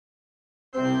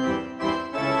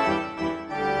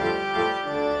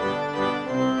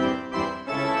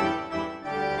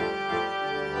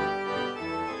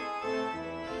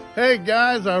Hey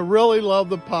guys, I really love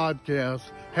the podcast.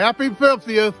 Happy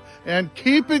 50th and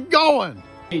keep it going.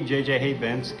 Hey JJ, hey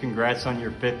Vince, congrats on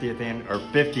your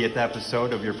 50th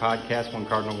episode of your podcast, One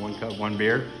Cardinal, One Cup, One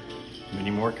Beer. Many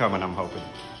more coming, I'm hoping.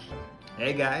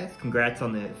 Hey guys, congrats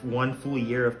on the 1 full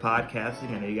year of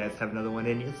podcasting. I know you guys have another one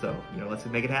in you, so let's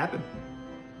make it happen.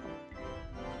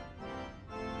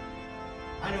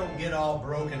 I don't get all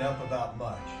broken up about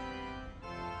much,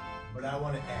 but I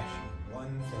want to ask you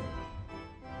one thing.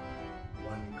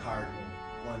 One Cardinal,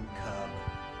 one Cub,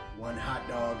 one hot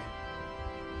dog.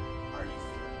 Are you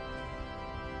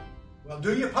through? Well,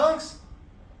 do you, punks?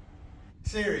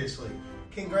 Seriously,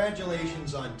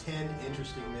 congratulations on 10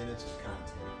 interesting minutes of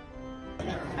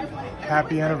content.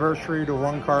 Happy anniversary to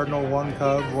One Cardinal, One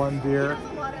Cub, One Beer.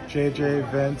 JJ,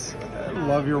 Vince,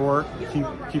 love your work.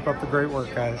 Keep up the great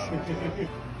work, guys.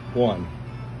 One.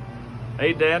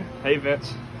 Hey Dan, hey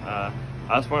Vince. I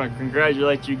just want to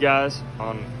congratulate you guys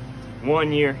on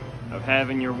 1 year of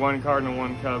having your One Cardinal,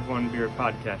 One Cub, One Beer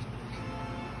podcast.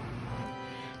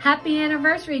 Happy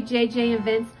anniversary, JJ and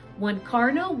Vince. One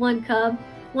Cardinal, One Cub,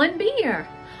 One Beer.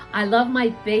 I love my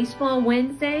baseball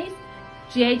Wednesdays.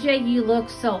 JJ, you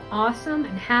look so awesome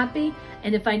and happy.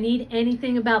 And if I need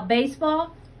anything about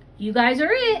baseball, you guys are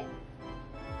it.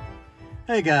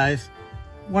 Hey guys,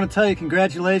 want to tell you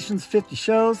congratulations, 50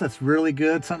 shows. That's really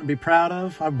good, something to be proud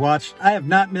of. I have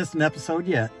not missed an episode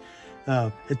yet.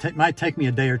 It might take me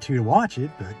a day or two to watch it,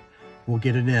 but we'll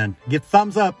get it in. Get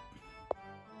thumbs up.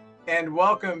 And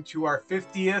welcome to our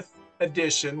 50th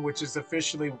edition, which is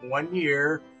officially 1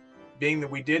 year, being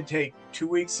that we did take 2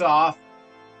 weeks off,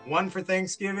 one for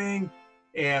Thanksgiving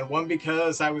and one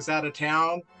because I was out of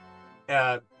town.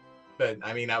 But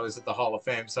I mean, I was at the Hall of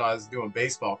Fame, so I was doing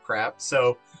baseball crap.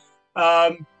 So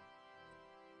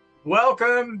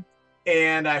welcome,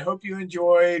 and I hope you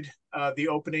enjoyed the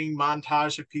opening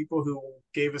montage of people who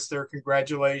gave us their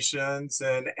congratulations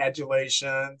and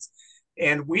adulations.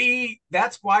 And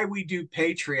that's why we do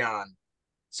Patreon,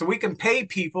 so we can pay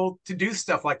people to do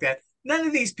stuff like that. None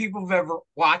of these people have ever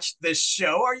watched this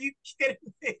show. Are you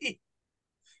kidding me?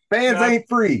 Fans ain't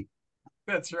free.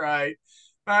 That's right.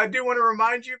 I do want to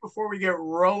remind you before we get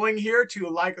rolling here to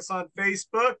like us on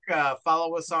Facebook,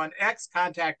 follow us on X,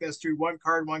 contact us through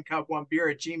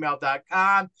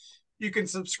onecard1cup1beer@gmail.com. You can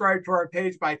subscribe to our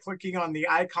page by clicking on the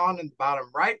icon in the bottom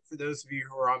right for those of you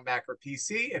who are on Mac or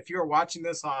PC. If you're watching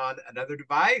this on another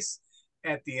device,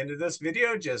 at the end of this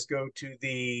video, just go to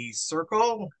the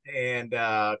circle and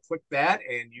click that,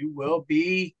 and you will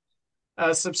be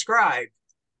subscribed.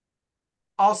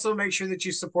 Also, make sure that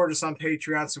you support us on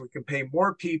Patreon so we can pay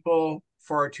more people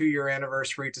for our 2-year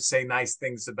anniversary to say nice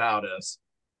things about us.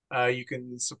 You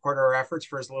can support our efforts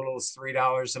for as little as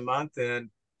 $3 a month,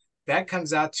 and that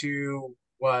comes out to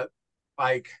what,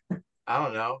 like, I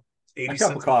don't know, 80 cents a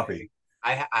cup of coffee.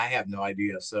 I have no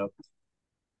idea. So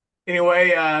anyway,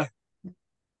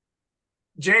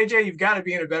 JJ, you've got to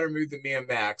be in a better mood than me and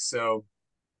Max, so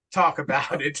talk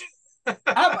about it.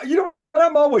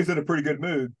 I'm always in a pretty good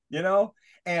mood,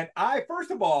 And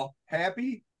first of all,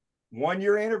 happy 1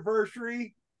 year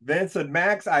anniversary, Vince and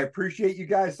Max. I appreciate you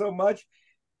guys so much.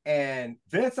 And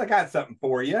Vince, I got something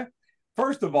for you.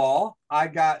 First of all, I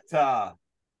got,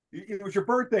 it was your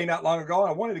birthday not long ago, and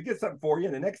I wanted to get something for you.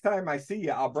 And the next time I see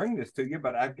you, I'll bring this to you.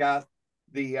 But I've got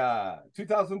the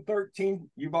 2013,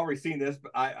 you've already seen this,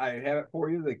 but I have it for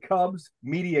you, the Cubs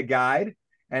Media Guide.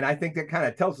 And I think that kind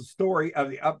of tells the story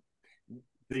of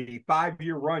the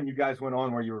 5-year run you guys went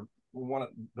on where you were one of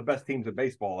the best teams of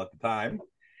baseball at the time.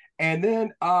 And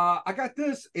then I got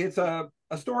this. It's a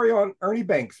story on Ernie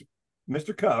Banks,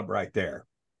 Mr. Cub, right there.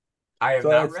 I have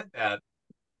not read that.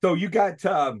 So you got,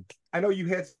 I know you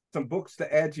had some books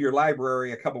to add to your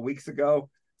library a couple weeks ago.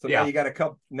 So yeah. Now you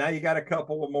got a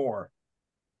couple more.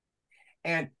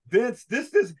 And this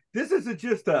isn't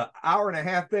just an hour and a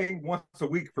half thing once a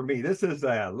week for me. This is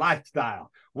a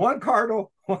lifestyle. One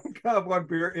Cardinal, One Cub, One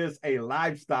Beer is a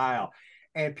lifestyle.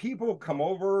 And people come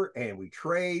over and we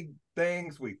trade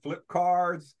things. We flip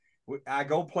cards. I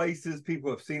go places.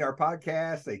 People have seen our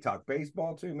podcast. They talk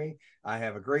baseball to me. I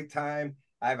have a great time.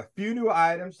 I have a few new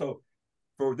items. So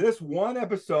for this one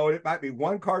episode, it might be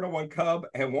One Cardinal, One Cub,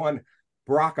 and one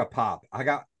Braca Pop. I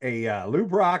got a Lou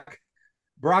Brock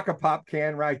Braca Pop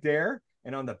can right there.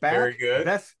 And on the back, very good.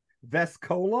 Vest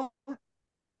Cola.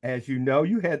 As you know,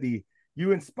 you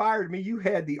inspired me. You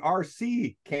had the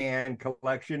RC can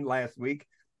collection last week.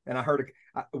 And I heard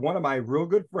one of my real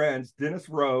good friends, Dennis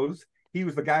Rose, he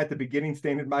was the guy at the beginning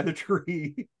standing by the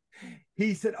tree.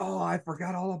 He said, "Oh, I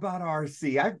forgot all about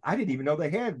RC. I didn't even know they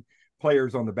had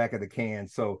players on the back of the can."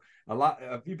 So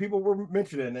a few people were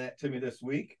mentioning that to me this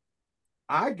week.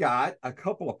 I got a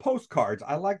couple of postcards.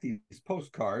 I like these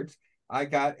postcards. I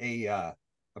got I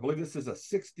believe this is a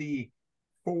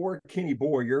 64 Kenny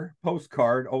Boyer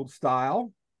postcard, old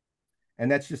style. And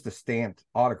that's just a stamped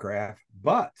autograph.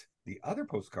 But the other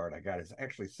postcard I got is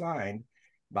actually signed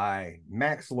by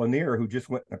Max Lanier, who just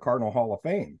went in the Cardinal Hall of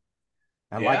Fame.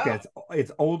 I like that.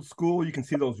 It's old school. You can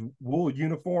see those wool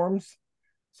uniforms.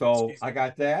 So I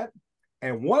got that.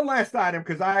 And one last item,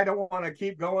 because I don't want to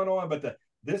keep going on, but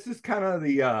this is kind of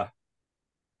the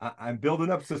I'm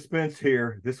building up suspense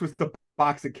here. This was the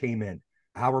box that came in.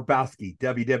 Al Hrabowski,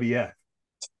 WWF.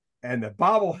 And the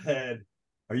bobblehead.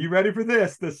 Are you ready for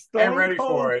this? I'm ready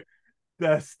for it.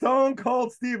 The Stone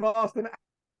Cold Steve Austin,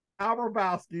 Al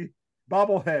Hrabowski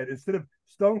bobblehead. Instead of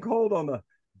Stone Cold on the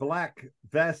black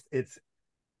vest, it's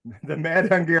the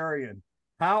Mad Hungarian.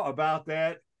 How about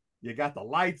that? You got the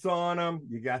lights on them.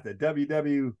 You got the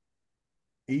WWE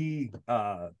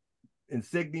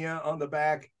insignia on the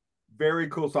back. Very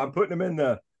cool. So I'm putting them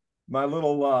in my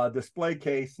little display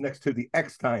case next to the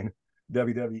X-Time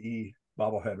WWE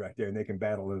bobblehead right there, and they can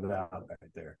battle it out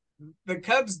right there. The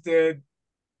Cubs did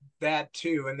that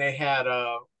too, and they had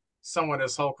someone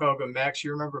as Hulk Hogan. Max,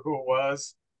 you remember who it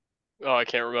was? Oh, I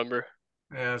can't remember.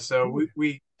 Yeah, so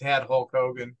we had Hulk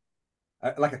Hogan.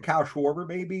 Like a Kyle Schwarber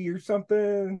maybe or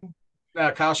something.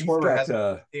 Kyle Schwarber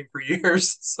hasn't been in for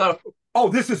years. So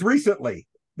this is recently.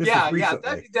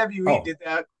 WWE did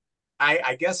that.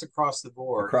 I guess across the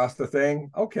board. Across the thing?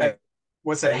 Okay.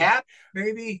 Was it hat,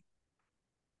 maybe?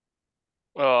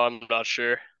 Oh, I'm not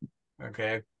sure.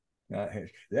 Okay.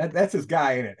 That's his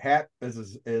guy in it. Hat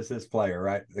is his player,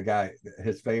 right? The guy,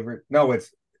 his favorite. No,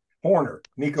 it's Horner.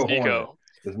 Nico Horner.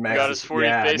 Got his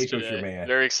 40th base Nico's today. Your man.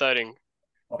 Very exciting.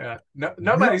 Yeah.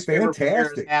 Nobody's favorite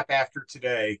player is Hap after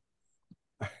today.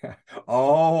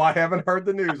 I haven't heard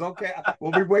the news. Okay,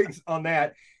 we'll be waiting on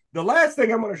that. The last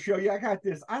thing I'm going to show you, I got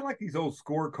this. I like these old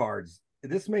scorecards.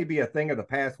 This may be a thing of the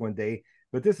past one day,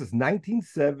 but this is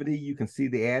 1970. You can see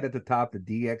the ad at the top, the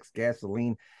DX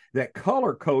gasoline, that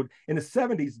color code in the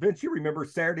 70s. Vince, you remember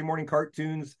Saturday morning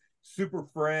cartoons, Super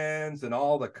Friends, and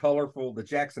all the colorful, the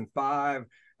Jackson 5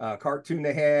 cartoon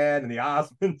they had, and the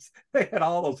Osmonds. They had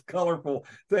all those colorful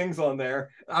things on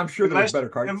there. I'm sure there was better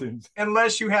cartoons.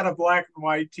 Unless you had a black and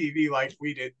white TV like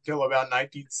we did till about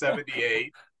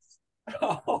 1978.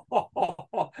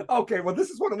 Okay, well, this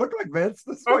is what it looked like, Vince.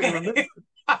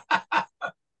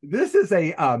 This is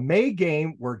a May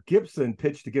game where Gibson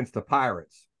pitched against the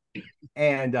Pirates.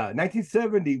 And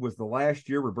 1970 was the last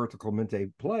year Roberto Clemente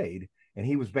played, and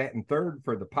he was batting third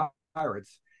for the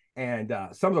Pirates. And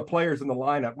some of the players in the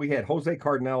lineup, we had Jose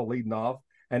Cardinal leading off,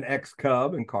 an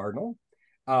ex-Cub and Cardinal.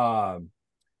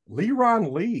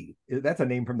 Leron Lee, that's a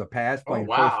name from the past, playing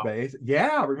first base.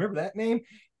 Yeah, remember that name?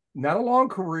 Not a long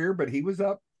career, but he was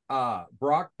up.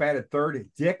 Brock batted third.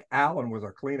 Dick Allen was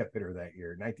our cleanup hitter that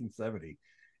year, 1970.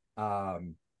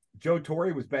 Joe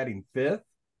Torre was batting fifth,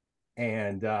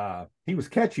 and he was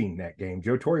catching that game.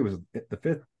 Joe Torre was the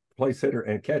fifth place hitter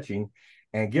and catching,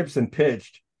 and Gibson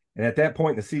pitched. And at that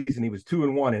point in the season, he was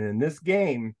 2-1. And in this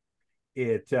game,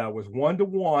 it was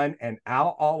 1-1. And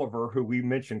Al Oliver, who we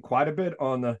mentioned quite a bit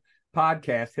on the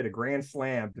podcast, hit a grand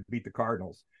slam to beat the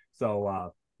Cardinals.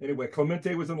 So anyway,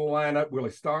 Clemente was in the lineup, Willie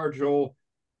Stargell,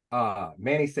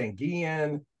 Manny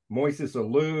Sanguillen, Moises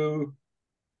Alou.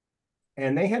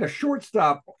 And they had a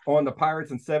shortstop on the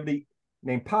Pirates in 70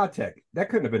 named Patek. That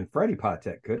couldn't have been Freddie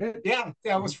Patek, could it? Yeah,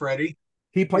 that was Freddie.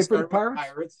 He played for the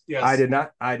Pirates? Yes. I did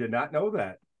not know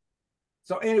that.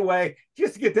 So anyway,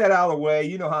 just to get that out of the way,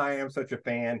 you know how I am such a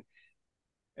fan.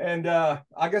 And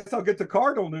I guess I'll get to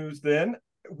Cardinal news then.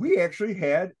 We actually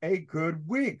had a good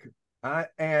week.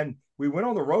 And we went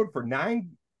on the road for 9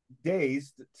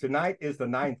 days. Tonight is the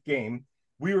 9th game.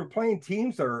 We were playing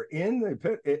teams that are in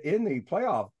the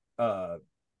playoff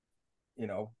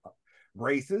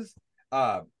races.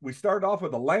 We started off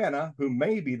with Atlanta, who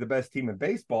may be the best team in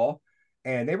baseball,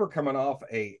 and they were coming off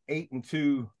a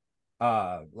 8-2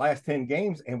 last 10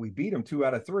 games, and we beat them 2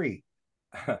 out of 3.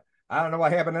 I don't know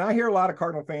what happened. And I hear a lot of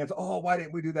Cardinal fans, why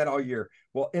didn't we do that all year?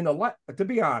 Well, to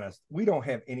be honest, we don't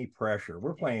have any pressure.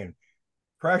 We're playing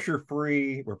pressure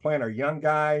free. We're playing our young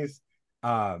guys.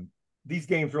 These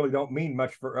games really don't mean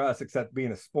much for us except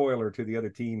being a spoiler to the other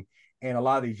team. And a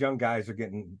lot of these young guys are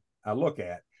getting a look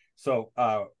at. So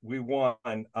we won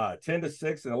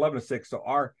 10-6 and 11-6. So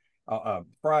our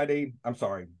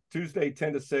Tuesday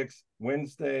 10-6,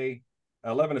 Wednesday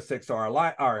 11-6. So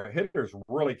our hitters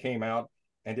really came out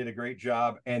and did a great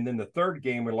job. And then the third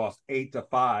game we lost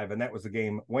 8-5, and that was the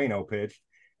game Waino pitched,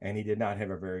 and he did not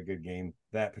have a very good game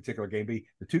that particular game. The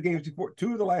 2 games before,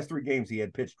 2 of the last 3 games he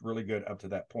had pitched really good up to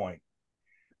that point.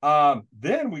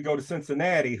 Then we go to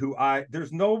Cincinnati, who I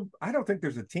don't think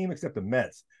there's a team except the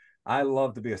Mets I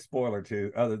love to be a spoiler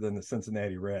to other than the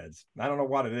Cincinnati Reds. I don't know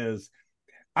what it is.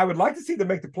 I would like to see them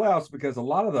make the playoffs because a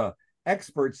lot of the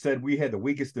experts said we had the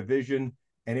weakest division,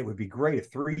 and it would be great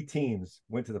if 3 teams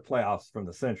went to the playoffs from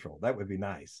the Central. That would be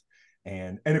nice.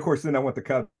 And of course, then I want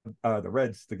the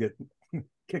Reds to get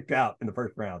kicked out in the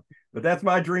first round. But that's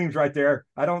my dreams right there.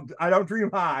 I don't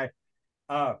dream high.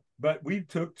 But we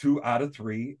took 2 out of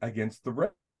 3 against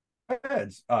the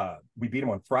Reds. We beat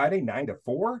them on Friday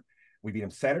 9-4. We beat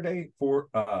them Saturday for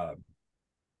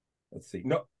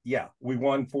we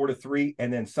won 4-3,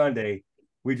 and then Sunday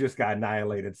we just got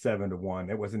annihilated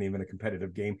 7-1. It wasn't even a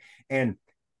competitive game. And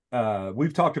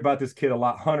we've talked about this kid a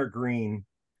lot. Hunter Green,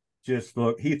 just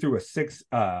look, he threw a 6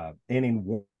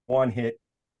 inning 1-hit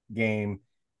game.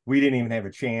 We didn't even have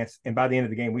a chance, and by the end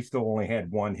of the game, we still only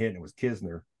had 1 hit, and it was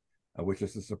Kisner, which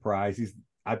is a surprise.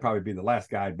 I'd probably be the last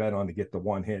guy I'd bet on to get the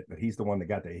 1 hit, but he's the one that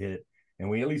got the hit,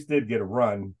 and we at least did get a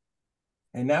run.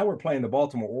 And now we're playing the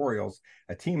Baltimore Orioles,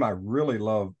 a team I really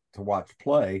love to watch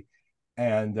play.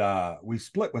 And we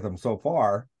split with them so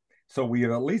far. So we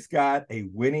have at least got a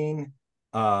winning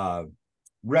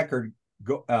record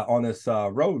on this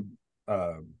road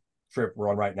trip we're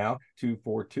on right now.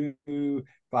 2-4-2, 5-3.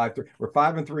 We're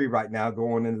 5-3 right now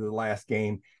going into the last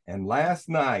game. And last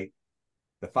night,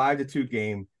 the 5-2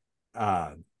 game,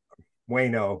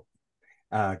 Waino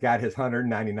got his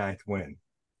 199th win.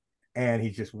 And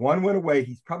he's just 1 win away.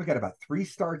 He's probably got about 3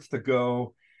 starts to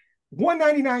go.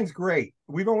 199 is great.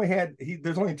 We've only had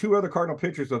there's only 2 other Cardinal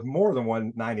pitchers with more than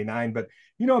 199. But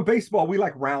in baseball, we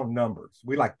like round numbers.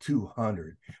 We like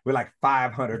 200. We like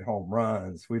 500 home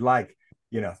runs. We like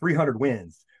 300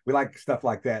 wins. We like stuff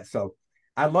like that. So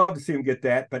I'd love to see him get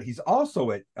that. But he's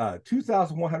also at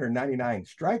 2,199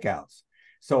 strikeouts.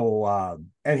 So,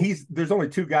 and there's only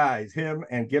 2 guys, him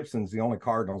and Gibson's the only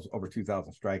Cardinals over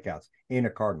 2,000 strikeouts in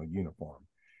a Cardinal uniform.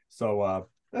 So,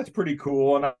 that's pretty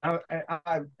cool. And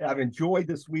I've enjoyed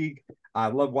this week. I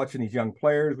love watching these young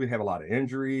players. We have a lot of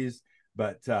injuries,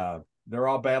 but, they're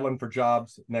all battling for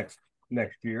jobs next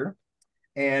year.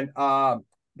 And,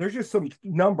 there's just some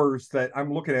numbers that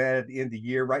I'm looking at the end of the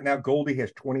year. Right now, Goldie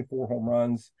has 24 home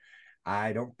runs.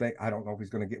 I don't know if he's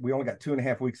going to get, we only got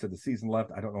 2.5 weeks of the season left.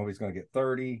 I don't know if he's going to get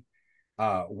 30.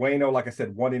 Waino, like I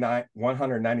said,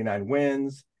 199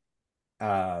 wins.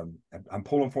 I'm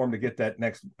pulling for him to get that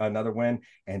another win,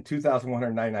 and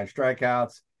 2,199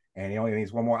 strikeouts. And he only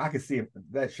needs 1 more. I could see him.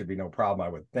 That should be no problem, I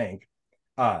would think.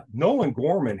 Nolan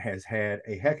Gorman has had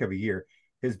a heck of a year.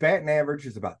 His batting average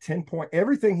is about 10 points.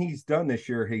 Everything he's done this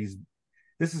year,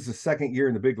 this is his 2nd year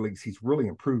in the big leagues. He's really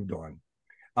improved on.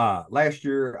 Last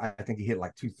year, I think he hit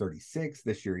like 236.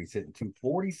 This year, he's hitting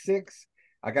 246.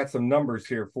 I got some numbers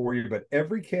here for you, but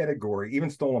every category, even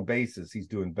stolen bases, he's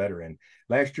doing better in.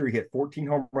 Last year, he hit 14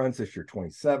 home runs. This year,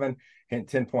 27, hitting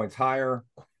 10 points higher,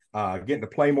 getting to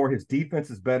play more. His defense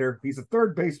is better. He's a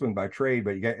 3rd baseman by trade,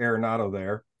 but you got Arenado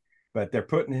there. But they're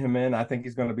putting him in. I think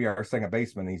he's going to be our 2nd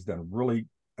baseman. He's done really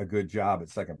a good job at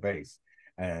 2nd base.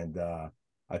 And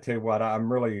I tell you what,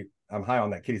 I'm high on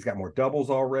that kid. He's got more doubles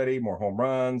already, more home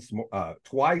runs,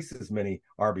 twice as many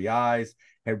RBIs.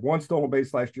 Had 1 stolen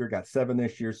base last year, got 7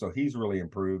 this year, so he's really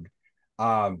improved.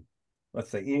 Let's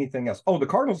say anything else. Oh, the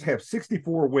Cardinals have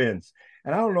 64 wins.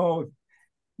 And I don't know if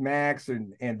Max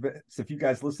and if you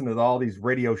guys listen to all these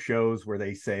radio shows where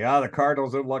they say, the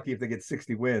Cardinals are lucky if they get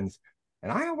 60 wins.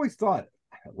 And I always thought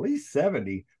at least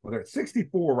 70. Well, they're at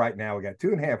 64 right now. We got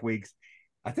 2.5 weeks.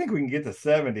 I think we can get to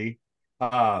 70.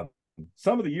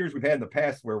 Some of the years we've had in the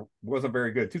past wasn't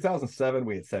very good. 2007,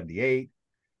 we had 78.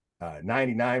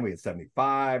 99, we had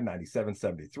 75. 97,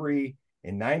 73.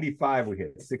 In 95, we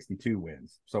had 62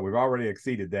 wins. So we've already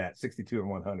exceeded that, 62 and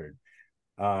 100.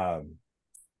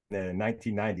 Then in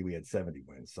 1990, we had 70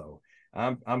 wins. So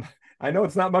I know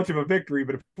it's not much of a victory,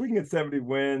 but if we can get 70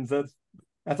 wins,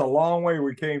 that's a long way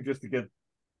we came just to get.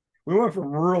 We went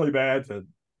from really bad to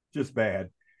just bad.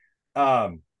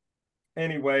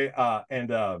 Anyway,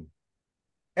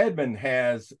 Edmund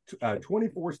has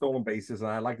 24 stolen bases,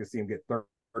 and I'd like to see him get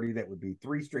 30. That would be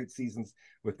 3 straight seasons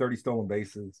with 30 stolen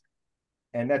bases.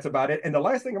 And that's about it. And the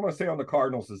last thing I'm going to say on the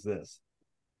Cardinals is this.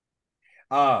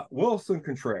 Wilson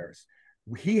Contreras,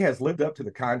 he has lived up to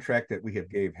the contract that we have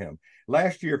gave him.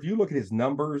 Last year, if you look at his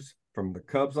numbers from the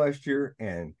Cubs last year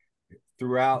and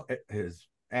throughout his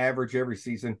average every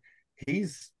season,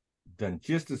 he's done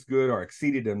just as good or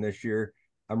exceeded him this year.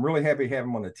 I'm really happy to have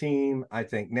him on the team. I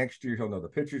think next year he'll know the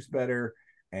pitchers better,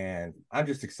 and I'm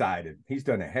just excited. He's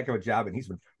done a heck of a job, and he's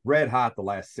been red hot the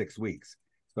last 6 weeks.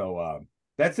 So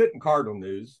that's it in Cardinal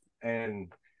news.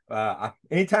 And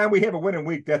Anytime we have a winning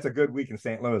week, that's a good week in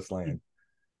St. Louis land.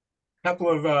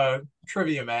 Couple of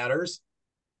trivia matters.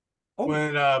 Oh.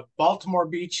 When Baltimore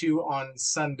beat you on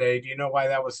Sunday, do you know why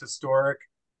that was historic?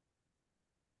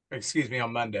 Excuse me,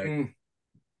 on Monday.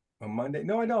 On Monday?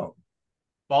 No, I don't.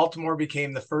 Baltimore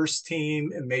became the first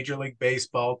team in Major League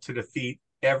Baseball to defeat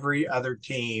every other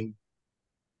team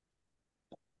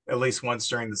at least once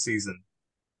during the season.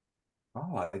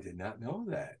 Oh, I did not know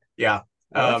that. Yeah.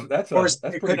 Well, that's of course,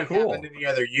 that's it pretty couldn't cool. happen any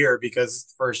other year because it's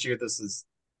the first year this is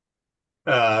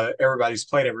everybody's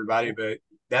played everybody, but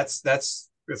that's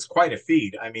quite a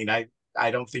feat. I mean, I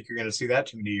don't think you're going to see that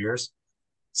too many years.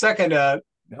 Second,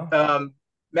 no.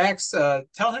 Max,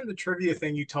 tell him the trivia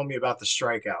thing you told me about the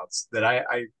strikeouts that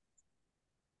I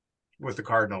with the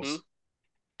Cardinals. Mm-hmm.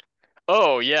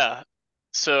 Oh yeah,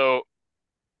 so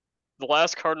the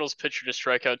last Cardinals pitcher to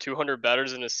strike out 200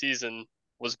 batters in a season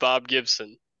was Bob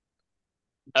Gibson.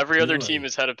 Every other team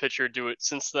has had a pitcher do it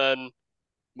since then.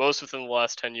 Most within the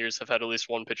last 10 years have had at least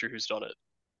one pitcher who's done it.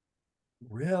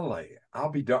 Really?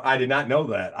 I did not know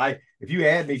that. If you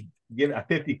had me give a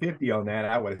 50-50 on that,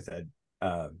 I would have said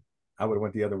I would have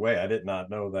went the other way. I did not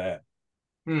know that.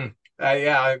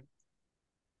 Yeah.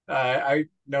 I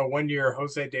know 1 year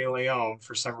Jose De Leon,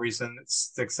 for some reason, it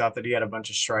sticks out that he had a bunch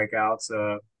of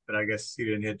strikeouts, but I guess he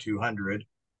didn't hit 200.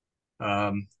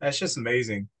 That's just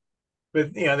amazing.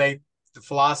 But, the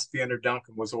philosophy under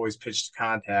Duncan was always pitch to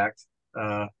contact.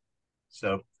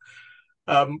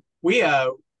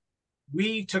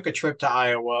 We took a trip to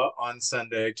Iowa on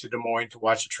Sunday to Des Moines to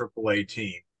watch a AAA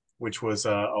team, which was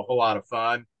a whole lot of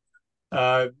fun.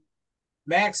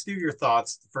 Max, give your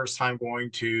thoughts the first time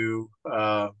going to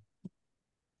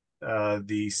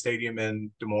the stadium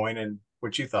in Des Moines and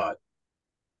what you thought.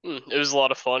 It was a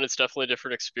lot of fun. It's definitely a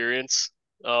different experience.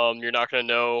 You're not going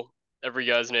to know every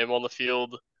guy's name on the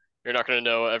field. You're not going to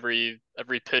know every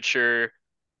pitcher.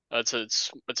 It's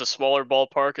a smaller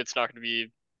ballpark. It's not going to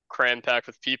be cram packed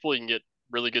with people. You can get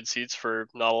really good seats for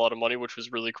not a lot of money, which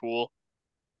was really cool.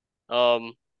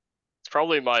 It's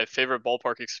probably my favorite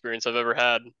ballpark experience I've ever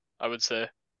had, I would say.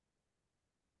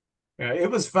 Yeah,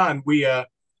 it was fun. We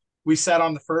sat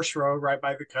on the first row right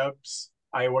by the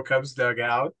Iowa Cubs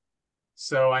dugout.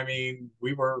 So, I mean,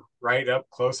 we were right up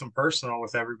close and personal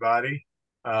with everybody.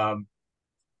 That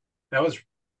was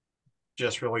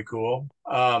just really cool.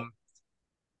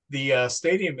 The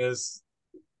stadium is,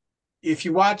 if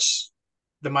you watch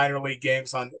the minor league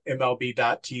games on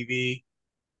MLB.TV,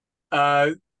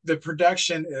 the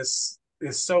production is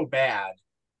so bad.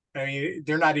 I mean,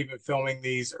 they're not even filming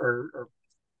these or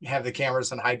have the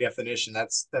cameras in high definition.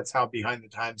 That's how behind the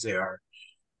times they are.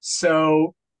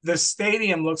 So the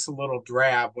stadium looks a little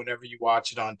drab whenever you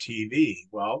watch it on TV.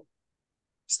 Well,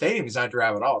 stadium is not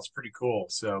drab at all. It's pretty cool.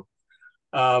 So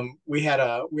we had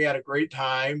a great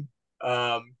time.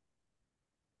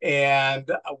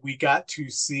 And we got to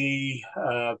see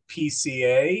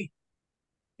PCA,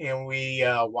 and we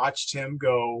watched him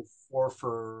go 4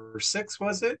 for 6,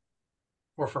 was it?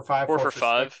 4 for 5? 4 for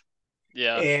 5.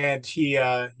 Yeah. And he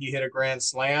hit a grand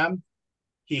slam.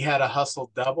 He had a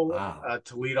hustle double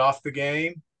to lead off the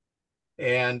game.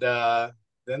 And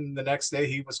then the next day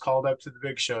he was called up to the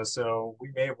big show. So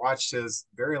we may have watched his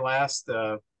very last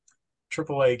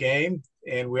AAA game.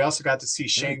 And we also got to see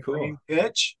Shane Green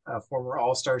pitch, former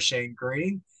All-Star Shane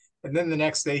Green. And then the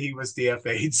next day he was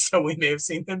DFA'd. So we may have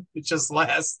seen him pitch his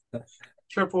last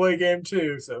AAA game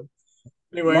too. So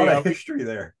anyway. A lot of history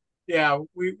there. Yeah,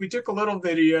 we took a little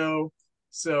video.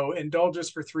 So indulge us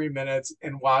for 3 minutes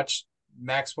and watch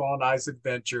Maxwell and I's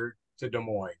adventure to Des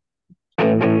Moines.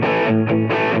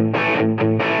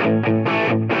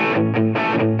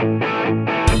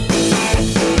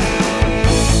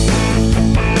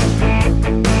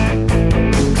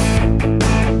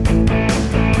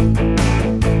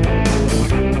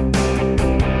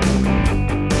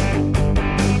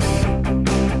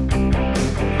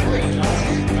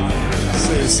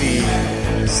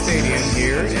 Stadium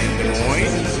here in Des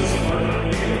Moines.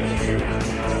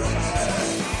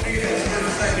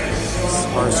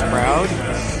 Sparse crowd.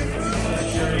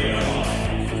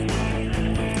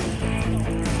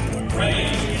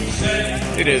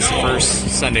 It is the first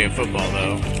Sunday of football,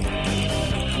 though.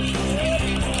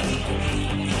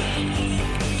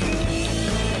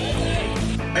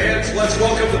 And let's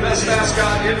welcome the best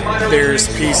mascot in minor league. There's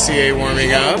PCA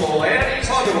warming up.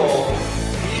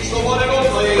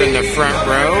 We're in the front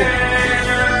row.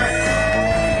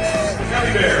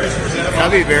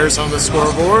 Cubbie Bears on the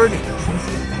scoreboard.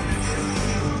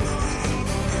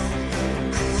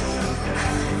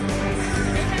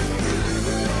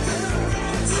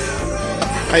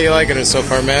 How you liking it so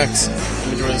far, Max?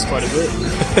 I'm enjoying this quite a bit.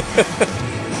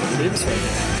 Davis right now.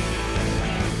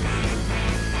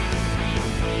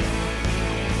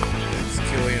 It's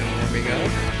Killian warming up.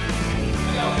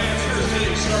 Now fans, here's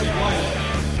the starting lineup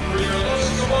for your Los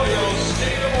Caballos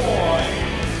State Des Moines.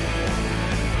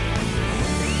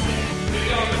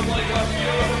 Leading on the plate left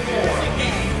field, number 4,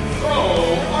 Pro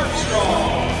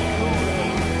Armstrong.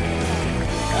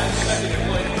 And second at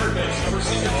plate third base, number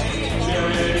 17,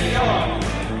 Jerry Young.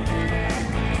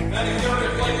 Batting third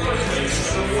at plate first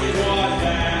base, number 41,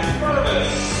 Matt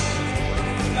Purvis.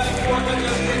 Batting fourth at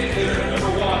designated hitter, number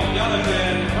 1,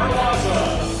 Jonathan Perlaza.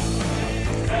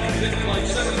 Batting fifth at plate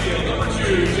center field, number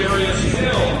 2, Darius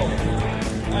Hill.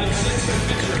 Batting sixth at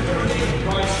pitcher, number 8,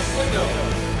 Bryce Window.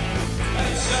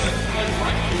 Batting seventh at plate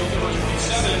right field, number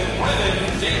 27,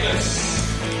 Brennan Davis.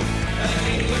 Batting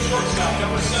eighth at shortstop,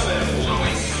 number 7,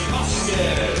 Luis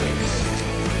Vasquez.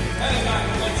 Batting back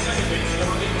at plate second base,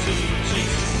 number 18,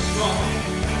 Chase Strong.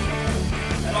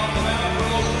 And on the mound for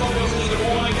Los Lobos of Des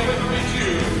Moines, number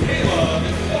 32, Caleb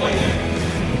Boyan.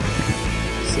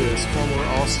 This is former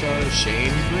All-Star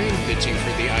Shane Green pitching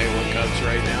for the Iowa Cubs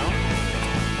right now.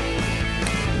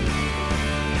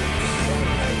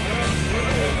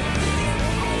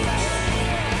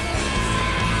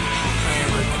 I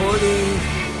am recording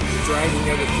the dragging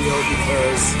of the field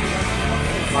because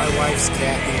my wife's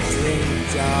Kathy's dream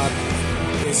job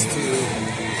is to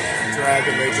drag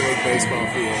a Major League Baseball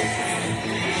field.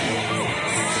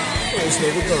 There's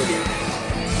David Bodie.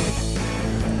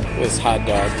 This hot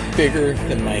dog bigger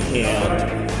than my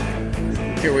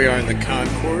hand. Here we are in the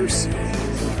concourse.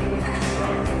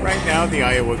 Right now the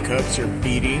Iowa Cubs are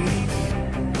beating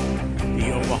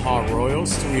the Omaha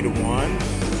Royals 3-1.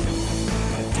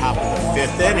 Top of the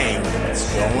fifth inning.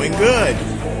 It's going good.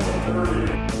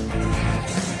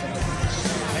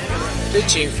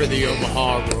 Pitching for the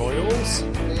Omaha Royals,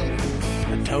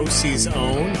 Potosi's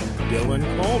own Dylan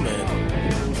Coleman.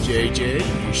 JJ,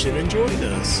 you should enjoy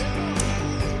this.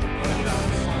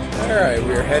 All right,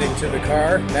 we are heading to the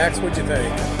car. Max, what'd you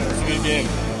think? It was a good game.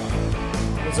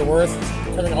 Was it worth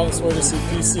coming all this way to see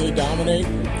PCA dominate?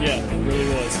 Yeah, it really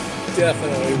was.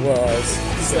 Definitely was.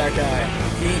 He's that guy.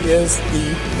 He is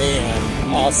the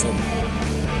man. Awesome.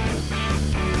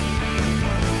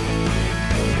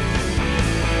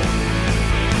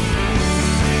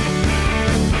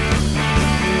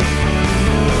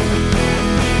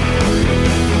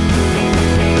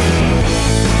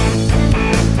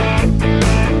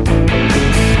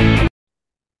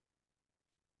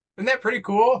 Isn't that pretty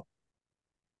cool?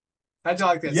 How'd you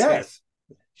like that? Yes.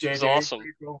 JJ, awesome.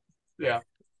 pretty cool. Yeah.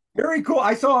 Very cool.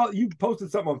 I saw you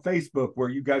posted something on Facebook where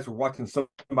you guys were watching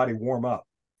somebody warm up,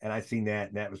 and I seen that,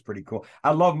 and that was pretty cool. I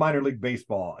love minor league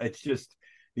baseball. It's just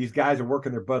these guys are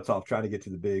working their butts off trying to get to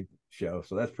the big show,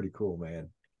 so that's pretty cool, man.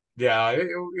 Yeah,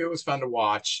 it was fun to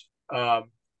watch.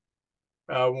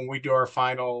 When we do our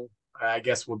final, I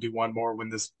guess we'll do one more when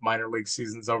this minor league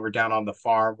season's over down on the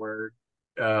farm where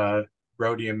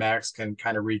Brody and Max can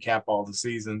kind of recap all the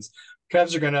seasons.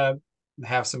 Cubs are going to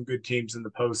have some good teams in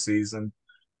the postseason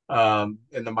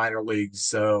in the minor leagues.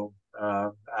 So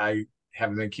I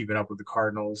haven't been keeping up with the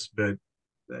Cardinals, but,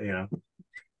 you know,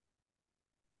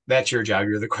 that's your job.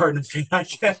 You're the Cardinal fan, I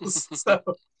guess. So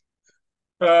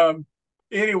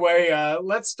anyway,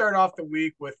 let's start off the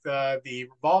week with the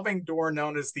revolving door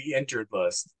known as the injured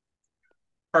list.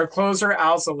 Our closer,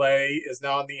 Alzolay, is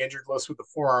now on the injured list with a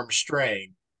forearm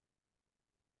strain.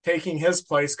 Taking his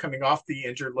place, coming off the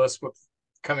injured list with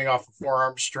coming off a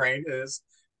forearm strain, is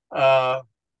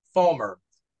Fulmer.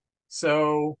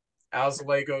 So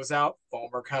Alzolay goes out,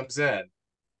 Fulmer comes in.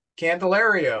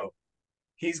 Candelario,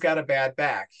 he's got a bad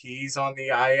back. He's on the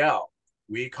IL.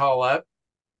 We call up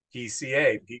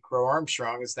PCA. Pete Crow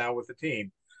Armstrong is now with the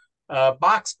team.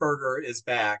 Boxberger is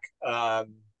back.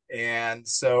 And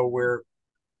so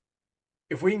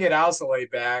if we can get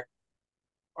Alzolay back,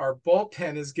 our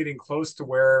bullpen is getting close to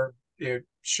where it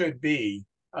should be.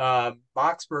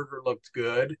 Boxberger looked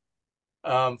good.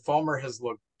 Fulmer has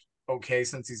looked okay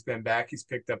since he's been back. He's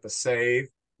picked up a save.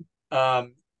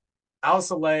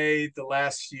 Alzolay,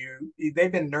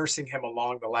 they've been nursing him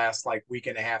along the last week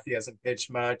and a half. He hasn't pitched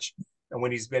much. And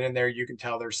when he's been in there, you can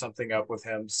tell there's something up with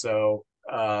him. So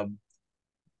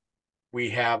we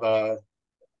have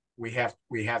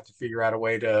to figure out a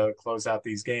way to close out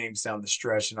these games down the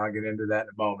stretch, and I'll get into that in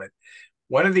a moment.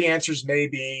 One of the answers may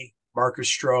be Marcus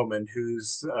Stroman,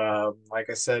 who's,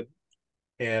 like I said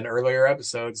in earlier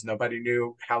episodes, nobody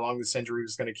knew how long this injury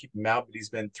was going to keep him out, but he's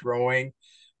been throwing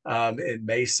in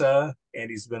Mesa,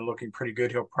 and he's been looking pretty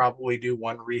good. He'll probably do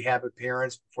one rehab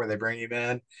appearance before they bring him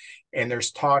in. And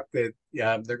there's talk that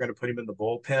they're going to put him in the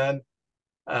bullpen,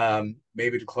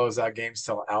 maybe to close out games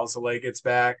till Alzolay gets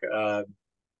back.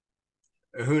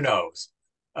 Who knows?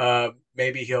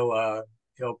 Maybe he'll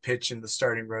pitch in the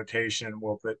starting rotation, and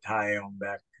we'll put Tyone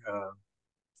back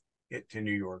to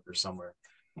New York or somewhere.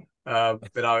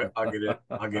 But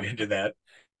I'll get into that.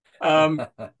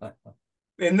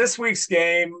 In this week's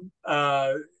game,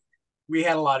 we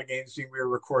had a lot of games. We were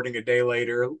recording a day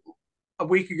later. A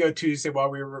week ago Tuesday,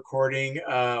 while we were recording,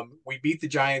 we beat the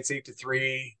Giants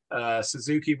 8-3.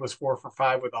 Suzuki was 4 for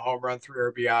 5 with a home run,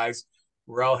 3 RBIs.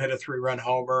 Morel hit a 3-run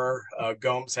homer.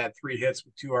 Gomes had 3 hits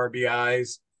with 2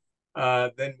 RBIs.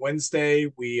 Then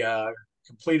Wednesday, we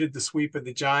completed the sweep of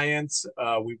the Giants.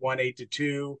 We won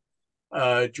 8-2.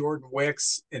 Jordan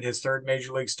Wicks, in his 3rd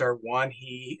Major League start, won.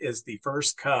 He is the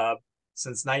first Cub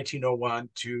since 1901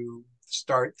 to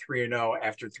start 3-0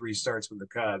 after 3 starts with the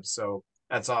Cubs. So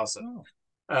that's awesome.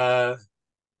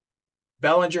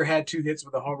 Bellinger had 2 hits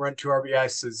with a home run, 2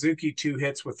 RBIs. Suzuki 2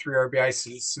 hits with 3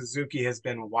 RBIs. Suzuki has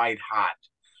been white hot.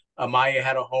 Amaya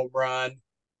had a home run.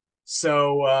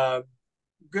 So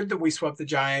good that we swept the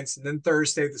Giants. And then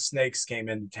Thursday, the Snakes came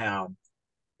into town.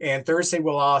 And Thursday,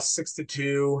 we lost 6-2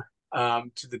 to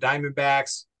the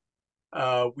Diamondbacks.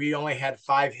 We only had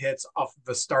 5 hits off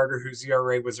of a starter whose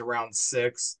ERA was around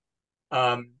 6.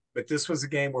 But this was a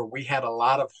game where we had a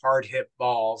lot of hard hit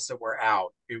balls that were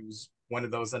out. It was one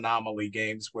of those anomaly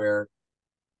games where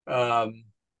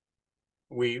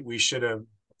we should have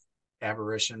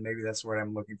aberration. Maybe that's what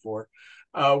I'm looking for.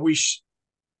 With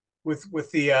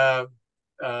the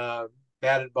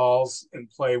batted balls in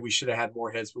play, we should have had more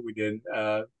hits, but we didn't.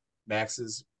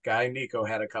 Max's guy Nico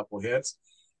had a couple hits.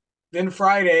 Then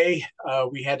Friday,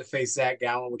 we had to face Zach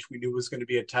Gallen, which we knew was going to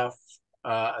be a tough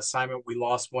assignment. We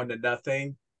lost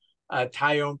 1-0.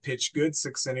 Tyone pitched good,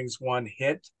 6 innings, 1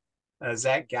 hit.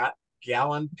 Zach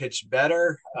Gallen pitched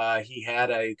better. He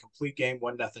had a complete game,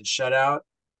 1-0 shutout.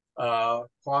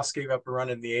 Kloss gave up a run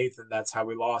in the 8th, and that's how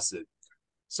we lost it.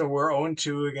 So we're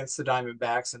 0-2 against the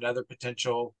Diamondbacks, another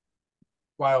potential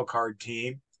wild card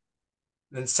team.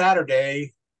 Then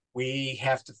Saturday, we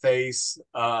have to face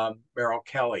Merrill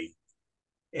Kelly,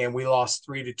 and we lost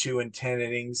 3-2 in 10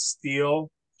 innings.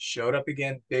 Steele showed up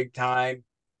again big time.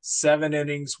 7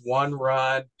 innings, 1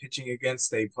 run, pitching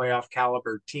against a playoff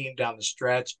caliber team down the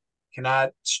stretch.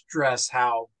 Cannot stress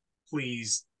how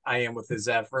pleased I am with his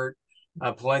effort.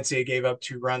 Palencia gave up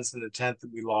 2 runs in the 10th,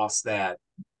 and we lost that.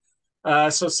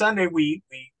 So Sunday, we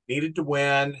needed to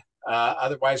win.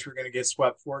 Otherwise, we're going to get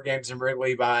swept 4 games in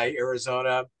Wrigley by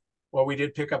Arizona. Well, we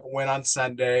did pick up a win on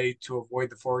Sunday to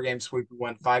avoid the 4-game sweep. We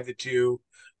won 5-2.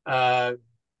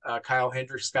 Kyle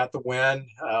Hendricks got the win.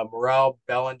 Morel,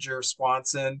 Bellinger,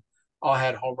 Swanson all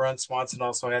had home runs. Swanson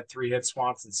also had 3 hits.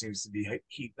 Swanson seems to be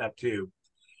heating up too.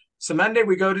 So Monday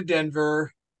we go to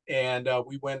Denver and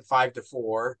we win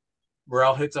 5-4.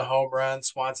 Morel hits a home run.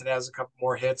 Swanson has a couple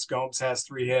more hits. Gomes has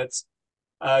 3 hits.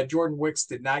 Jordan Wicks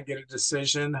did not get a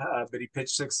decision, but he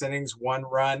pitched 6 innings, 1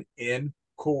 run in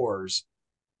Coors.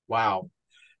 Wow.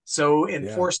 So in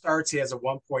 4 starts, he has a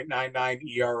 1.99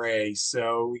 ERA.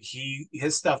 So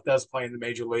his stuff does play in the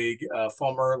major league.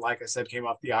 Fulmer, like I said, came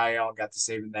off the IL and got to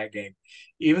save in that game.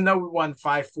 Even though we won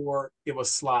 5-4, it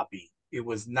was sloppy. It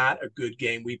was not a good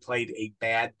game. We played a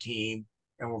bad team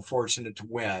and were fortunate to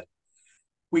win.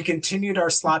 We continued our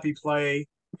sloppy play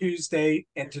Tuesday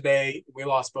and today. We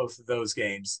lost both of those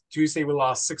games. Tuesday, we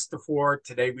lost 6-4.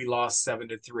 Today, we lost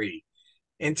 7-3.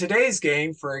 In today's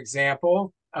game, for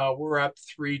example, we're up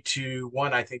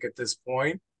 3-1, I think, at this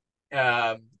point.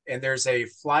 And there's a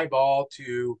fly ball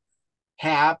to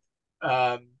Hap,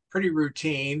 pretty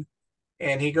routine.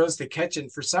 And he goes to catch it.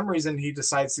 And for some reason, he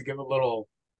decides to give a little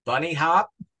bunny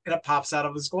hop, and it pops out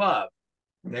of his glove.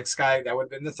 Next guy, that would have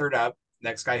been the 3rd up.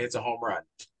 Next guy hits a home run.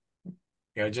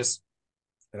 Just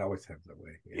it always happens that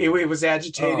way. Yeah. It was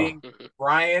agitating.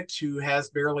 Bryant, who has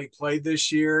barely played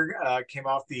this year, came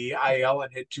off the IL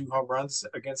and hit 2 home runs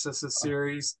against us this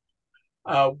series.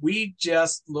 We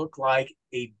just look like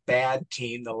a bad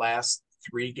team the last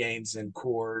 3 games in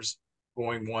Coors,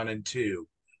 going 1-2.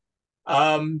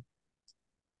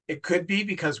 It could be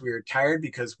because we were tired,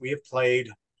 because we have played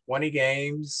 20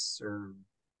 games or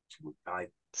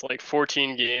it's like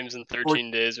 14 games in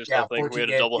 13 days or something. We had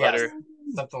a doubleheader.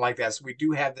 Something like that. So we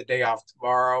do have the day off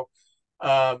tomorrow.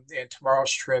 And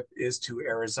tomorrow's trip is to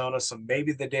Arizona. So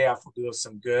maybe the day off will do us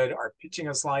some good. Our pitching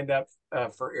is lined up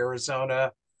for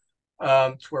Arizona,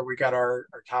 to where we got our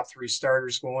top 3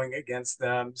 starters going against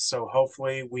them. So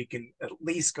hopefully we can at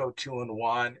least go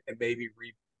 2-1 and maybe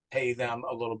repay them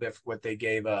a little bit for what they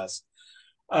gave us.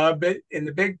 But in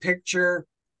the big picture,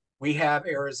 we have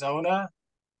Arizona.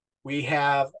 We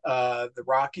have the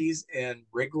Rockies in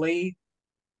Wrigley.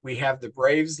 We have the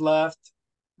Braves left.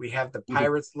 We have the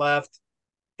Pirates left.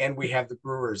 And we have the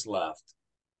Brewers left.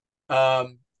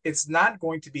 It's not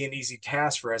going to be an easy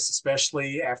task for us,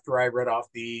 especially after I read off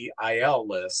the IL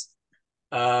list.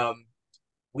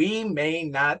 We may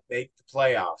not make the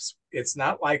playoffs. It's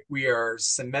not like we are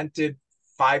cemented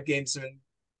 5 games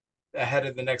ahead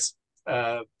of the next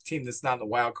team that's not in the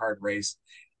wild card race.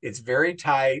 It's very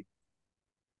tight.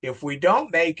 If we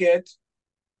don't make it,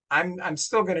 I'm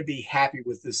still going to be happy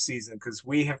with this season because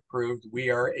we have proved we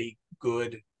are a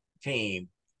good team.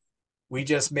 We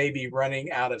just may be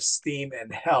running out of steam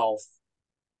and health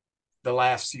the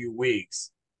last few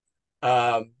weeks.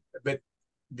 But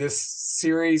this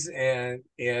series in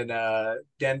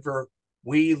Denver,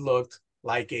 we looked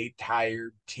like a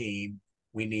tired team.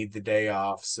 We need the day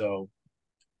off, so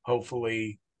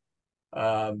hopefully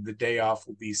the day off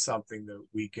will be something that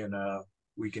we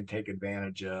can take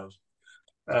advantage of.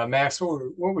 Max, what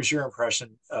was your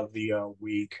impression of the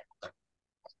week?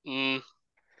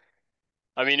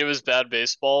 I mean, it was bad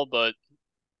baseball, but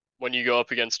when you go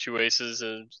up against 2 aces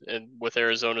and with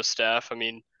Arizona's staff, I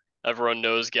mean, everyone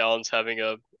knows Gallen's having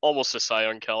almost a Cy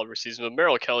Young caliber season, but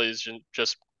Merrill Kelly is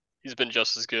he's been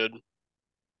just as good.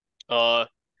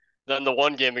 Then the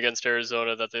one game against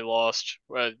Arizona that they lost,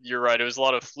 you're right, it was a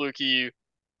lot of fluky,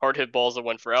 hard hit balls that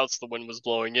went for outs. The wind was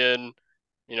blowing in.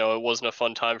 It wasn't a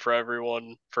fun time for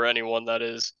anyone that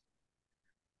is.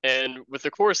 And with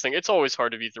the Coors thing, it's always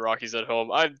hard to beat the Rockies at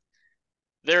home.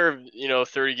 They're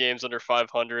 30 games under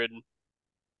 500.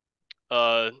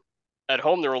 At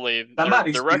home,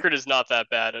 their record is not that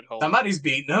bad at home. Somebody's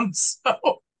beating them, so.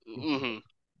 Mm-hmm.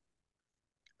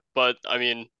 But I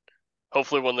mean,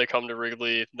 hopefully when they come to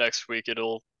Wrigley next week,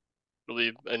 it'll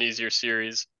be an easier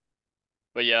series.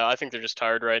 But yeah, I think they're just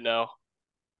tired right now.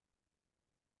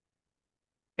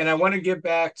 And I want to get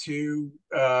back to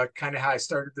kind of how I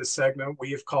started this segment.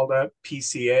 We have called up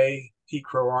PCA, Pete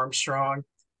Crow Armstrong,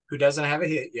 who doesn't have a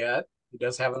hit yet. He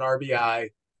does have an RBI.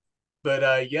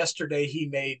 But yesterday he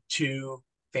made 2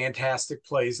 fantastic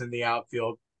plays in the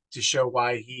outfield to show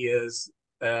why he is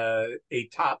a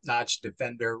top-notch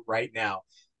defender right now.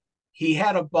 He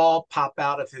had a ball pop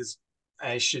out of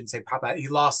I shouldn't say pop out, he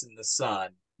lost in the sun.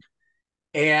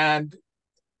 And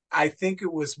I think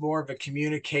it was more of a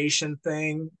communication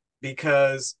thing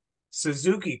because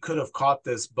Suzuki could have caught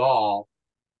this ball,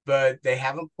 but they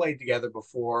haven't played together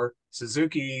before.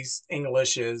 Suzuki's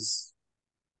English is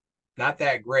not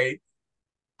that great.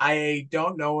 I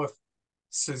don't know if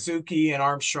Suzuki and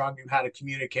Armstrong knew how to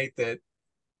communicate that,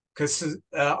 because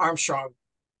Crow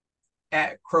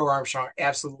Armstrong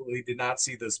absolutely did not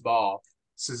see this ball.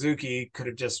 Suzuki could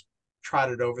have just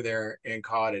trotted over there and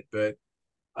caught it, but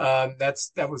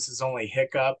that was his only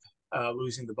hiccup,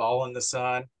 losing the ball in the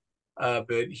sun.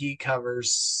 But he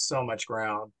covers so much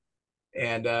ground,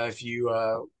 and if you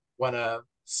want to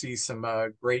see some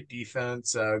great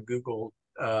defense, Google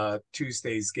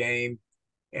Tuesday's game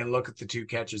and look at the 2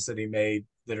 catches that he made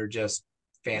that are just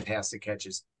fantastic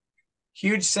catches.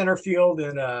 Huge center field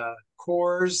in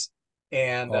Coors,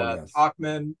 and yes.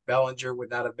 Tauchman, Bellinger would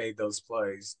not have made those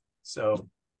plays. So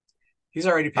he's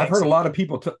already. I've heard a lot of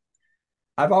people.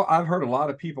 I've heard a lot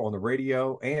of people on the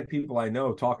radio and people I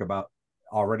know talk about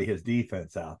already his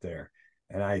defense out there,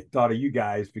 and I thought of you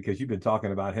guys because you've been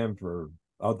talking about him for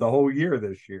the whole year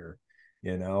this year.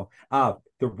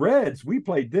 The Reds, we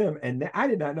played them, and I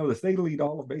did not know this. They lead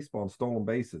all of baseball in stolen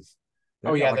bases. They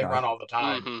run all the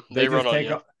time.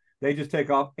 Mm-hmm. They just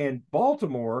take off. And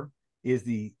Baltimore is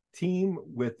the team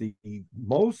with the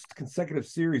most consecutive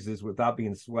series without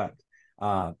being swept.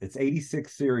 It's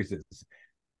 86 series.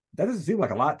 That doesn't seem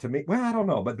like a lot to me. Well, I don't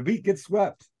know, but the beat gets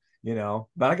swept,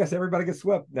 but I guess everybody gets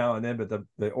swept now and then. But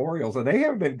the Orioles, and they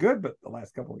haven't been good, but the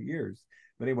last couple of years.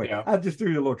 But anyway, I just threw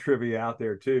you a little trivia out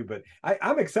there too. But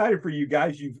I'm excited for you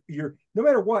guys. You're no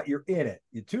matter what, you're in it.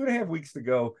 You're 2.5 weeks to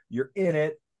go. You're in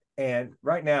it. And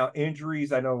right now,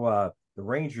 injuries. I know the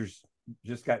Rangers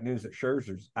just got news that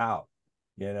Scherzer's out.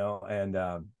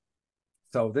 And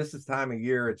so this is time of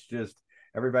year. It's just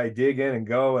everybody dig in and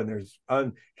go. And there's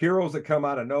heroes that come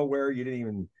out of nowhere. You didn't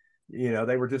even,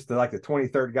 they were just like the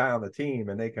 23rd guy on the team,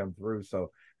 and they come through.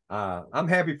 So. I'm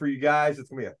happy for you guys. It's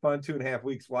gonna be a fun 2.5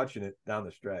 weeks watching it down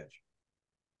the stretch.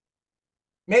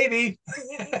 Maybe.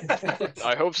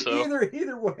 I hope so.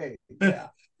 Either way. Yeah.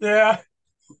 Yeah.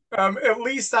 At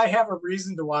least I have a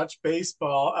reason to watch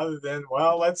baseball other than,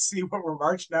 let's see what we're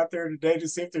marching out there today to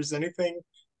see if there's anything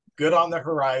good on the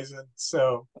horizon.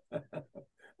 So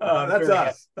that's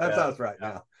us. That's us right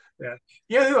now. Yeah.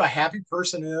 You know who a happy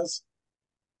person is?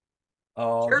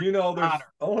 Oh, Jeremy there's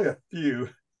Connor. only a few.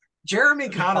 Jeremy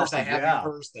Connor's a happy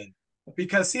person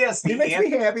because he has he makes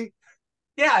me happy.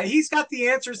 Yeah, he's got the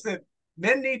answers that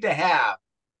men need to have.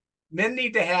 Men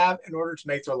need to have in order to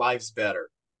make their lives better.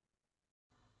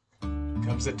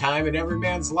 comes a time in every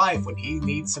man's life when he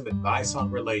needs some advice on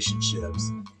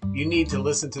relationships. You need to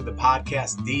listen to the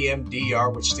podcast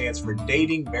DMDR, which stands for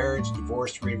Dating, Marriage,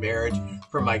 Divorce, Remarriage,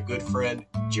 from my good friend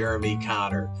Jeremy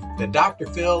Connor, the Dr.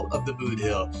 Phil of the Boot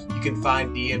Hill. You can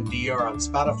find DMDR on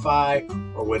Spotify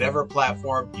or whatever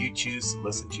platform you choose to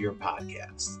listen to your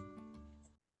podcast.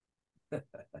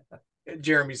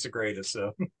 Jeremy's the greatest,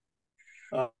 so.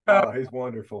 He's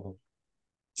wonderful.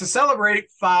 To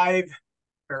celebrate 5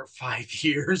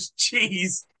 years,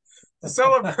 geez. To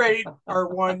celebrate our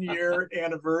 1 year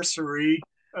anniversary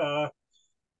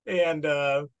and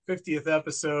 50th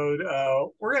episode,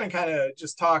 we're going to kind of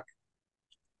just talk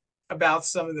about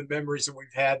some of the memories that we've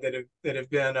had that have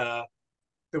been that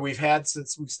we've had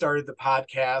since we started the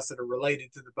podcast that are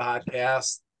related to the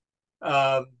podcast,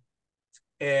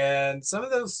 and some of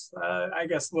those I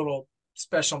guess little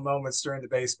special moments during the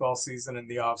baseball season and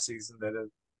the off season that have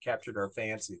captured our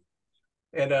fancy.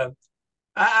 And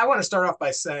I want to start off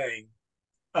by saying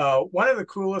one of the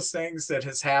coolest things that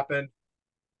has happened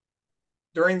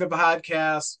during the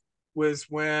podcast was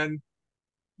when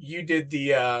you did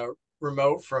the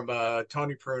remote from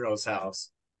Tony Pruno's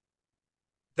house.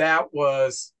 That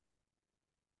was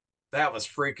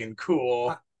freaking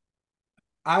cool.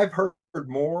 I've heard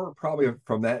more probably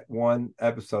from that one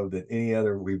episode than any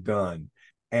other we've done.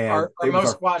 And our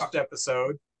most watched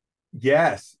episode.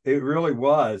 Yes, it really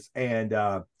was. And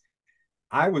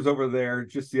I was over there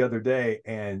just the other day,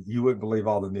 and you wouldn't believe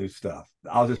all the new stuff.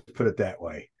 I'll just put it that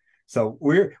way. So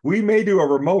we may do a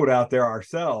remote out there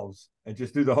ourselves and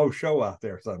just do the whole show out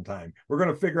there sometime. We're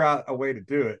going to figure out a way to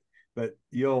do it, but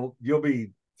you'll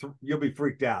be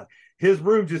freaked out. His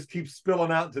room just keeps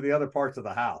spilling out into the other parts of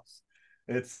the house.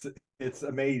 It's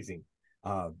amazing.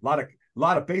 A lot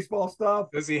of baseball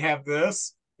stuff. Does he have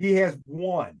this? He has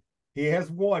one.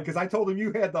 Because I told him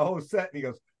you had the whole set, and he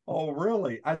goes, "Oh,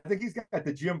 really?" I think he's got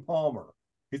the Jim Palmer.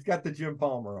 He's got the Jim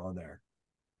Palmer on there.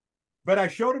 But I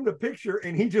showed him the picture,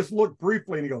 and he just looked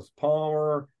briefly, and he goes,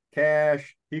 "Palmer,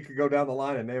 Cash." He could go down the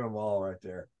line and name them all right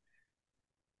there.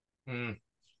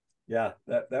 Yeah,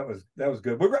 that was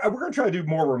good. We're going to try to do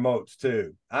more remotes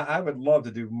too. I would love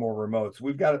to do more remotes.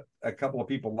 We've got a couple of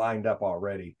people lined up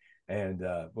already, and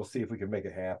we'll see if we can make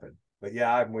it happen. But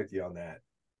yeah, I'm with you on that.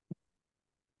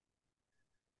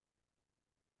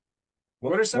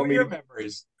 What are some of your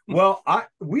memories? Well,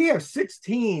 we have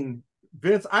 16,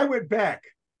 Vince. I went back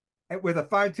with a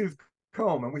fine-tooth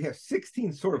comb, and we have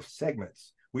 16 sort of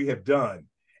segments we have done.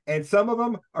 And some of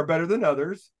them are better than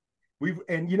others.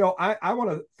 I want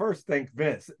to first thank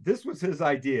Vince. This was his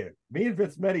idea. Me and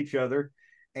Vince met each other,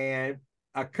 and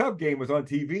a Cub game was on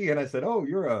TV, and I said, "Oh,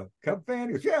 you're a Cub fan?"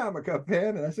 He goes, "Yeah, I'm a Cub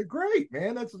fan." And I said, "Great,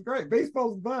 man. That's great.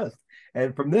 Baseball's the best."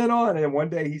 And from then on, and one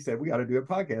day he said, "We got to do a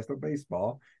podcast on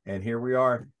baseball." And here we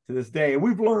are to this day. And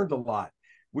we've learned a lot.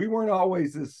 We weren't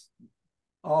always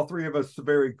all three of us,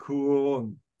 very cool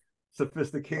and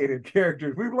sophisticated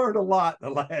characters. We've learned a lot in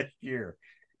the last year.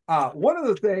 One of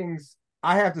the things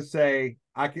I have to say,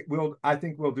 I think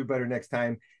we'll do better next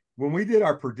time. When we did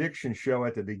our prediction show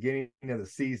at the beginning of the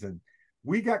season,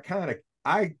 we got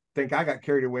I think I got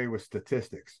carried away with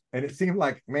statistics. And it seemed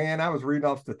like, man, I was reading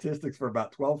off statistics for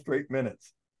about 12 straight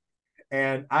minutes.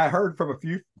 And I heard from a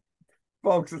few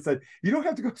folks that said, "You don't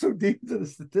have to go so deep into the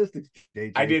statistics,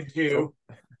 JJ." I did too.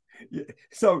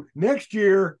 So next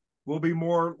year we'll be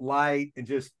more light and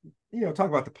just, talk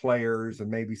about the players and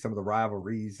maybe some of the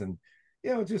rivalries and,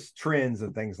 just trends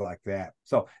and things like that.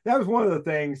 So that was one of the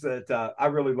things that I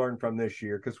really learned from this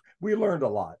year, because we learned a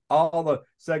lot. All the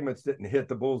segments didn't hit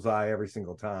the bullseye every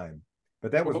single time,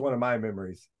 but that was one of my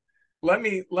memories. Let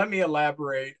me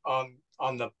elaborate on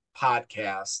the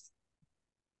podcast.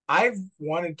 I've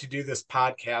wanted to do this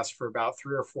podcast for about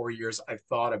 3 or 4 years. I've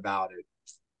thought about it,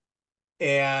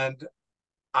 and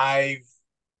I've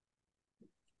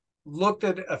looked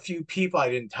at a few people.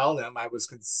 I didn't tell them I was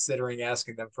considering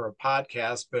asking them for a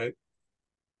podcast, but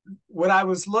what I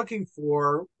was looking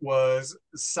for was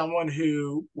someone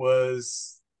who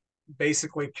was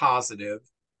basically positive,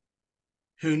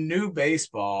 who knew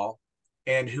baseball,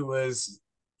 and who was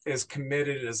as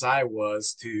committed as I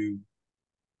was to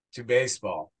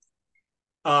baseball.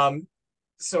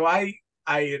 So I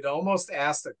had almost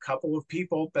asked a couple of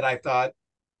people, but I thought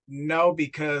no,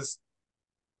 because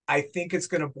I think it's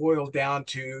going to boil down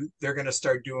to they're going to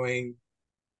start doing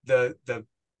the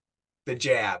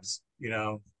jabs,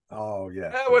 Oh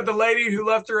yeah. With the lady who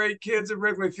left her 8 kids at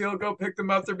Wrigley Field, go pick them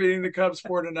up. They're beating the Cubs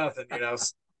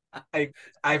 4-0.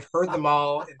 I've heard them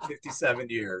all in 57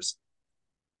 years,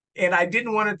 and I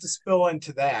didn't want it to spill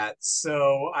into that.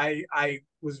 So I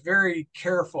was very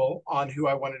careful on who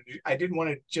I wanted to. I didn't want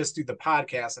to just do the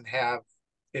podcast and have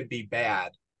it'd be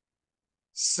bad.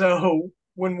 So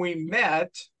when we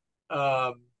met,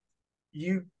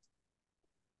 you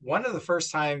one of the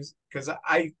first times, because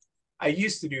I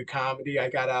used to do comedy. I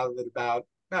got out of it about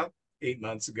 8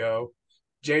 months ago.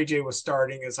 JJ was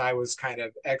starting as I was kind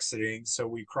of exiting, so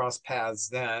we crossed paths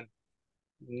then.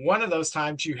 One of those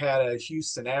times you had a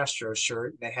Houston Astros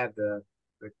shirt, and they had the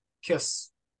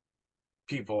Kiss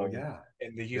people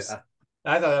in the Houston.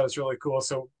 I thought that was really cool.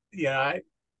 So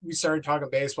we started talking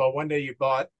baseball. One day you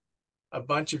bought a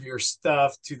bunch of your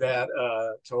stuff to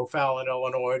O'Fallon,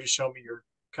 Illinois, to show me your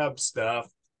Cubs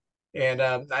stuff. And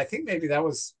I think maybe that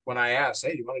was when I asked,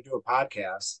 "Hey, do you want to do a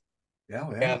podcast?" Yeah.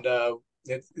 And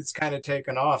it's kind of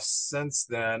taken off since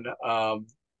then.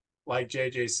 Like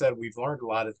JJ said, we've learned a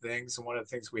lot of things. And one of the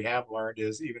things we have learned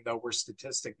is, even though we're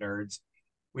statistic nerds,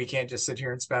 we can't just sit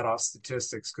here and spat off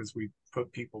statistics, because we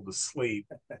put people to sleep.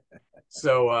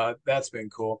 So that's been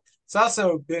cool. It's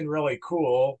also been really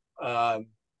cool to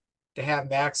have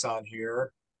Max on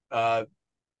here, to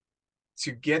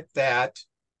get that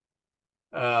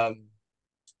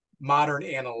modern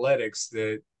analytics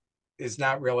that is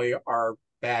not really our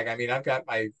bag. I mean, I've got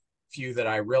my few that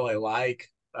I really like.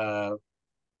 I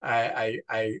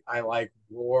like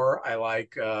WAR. I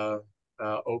like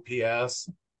OPS,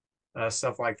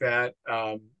 stuff like that.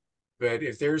 But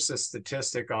if there's a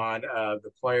statistic on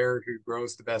the player who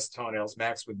grows the best toenails,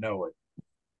 Max would know it.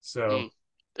 So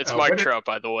it's Mike Trout,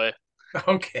 by the way.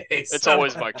 Okay, it's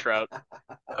always Mike Trout.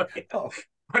 Okay.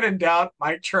 When in doubt,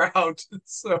 Mike Trout.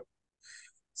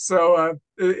 So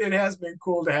it has been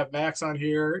cool to have Max on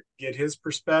here, get his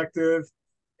perspective,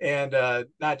 and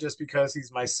not just because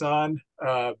he's my son,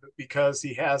 but because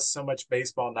he has so much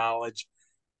baseball knowledge.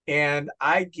 And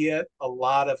I get a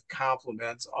lot of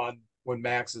compliments on when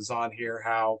Max is on here,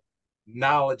 how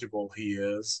knowledgeable he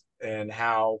is, and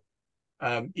how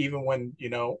even when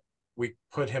we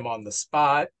put him on the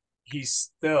spot, he's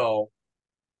still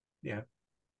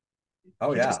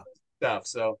stuff.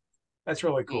 So that's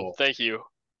really cool. Thank you.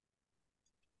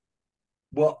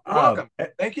 Well, you're welcome.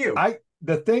 Thank you.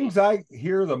 The things I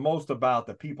hear the most about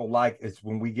that people like is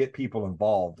when we get people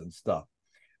involved and stuff.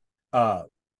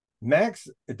 Max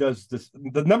does this.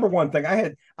 The number one thing I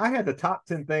had the top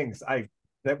 10 things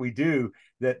that we do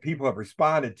that people have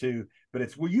responded to, but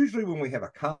it's usually when we have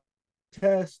a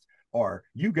contest, or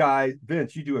you guys,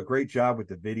 Vince, you do a great job with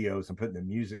the videos and putting the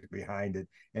music behind it,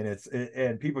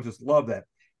 and people just love that.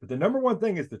 But the number one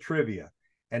thing is the trivia,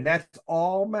 and that's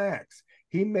all Max.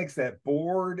 He makes that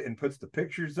board and puts the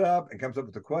pictures up and comes up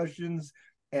with the questions.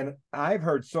 And I've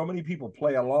heard so many people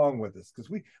play along with us, because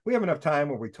we have enough time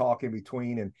where we talk in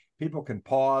between and people can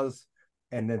pause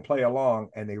and then play along,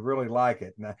 and they really like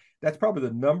it. And that's probably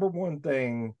the number one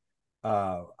thing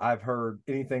I've heard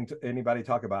anybody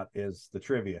talk about is the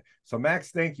trivia. So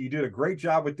Max, thank you. You did a great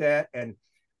job with that. And,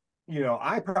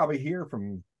 I probably hear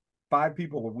from 5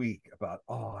 people a week about,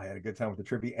 oh, I had a good time with the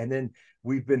trivia. And then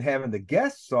we've been having the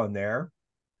guests on there,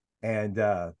 and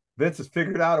Vince has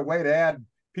figured out a way to add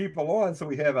people on. So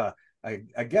we have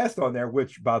a guest on there,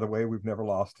 which, by the way, we've never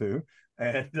lost to.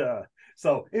 And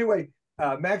so anyway,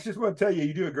 Max, just want to tell you,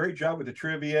 you do a great job with the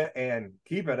trivia, and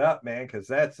keep it up, man, because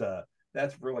that's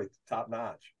really top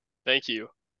notch. Thank you.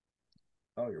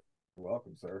 Oh, you're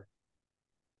welcome, sir.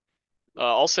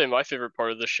 I'll say my favorite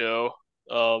part of the show,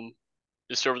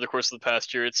 just over the course of the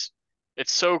past year, it's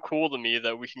so cool to me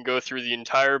that we can go through the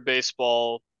entire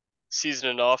baseball season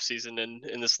and off season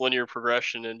in this linear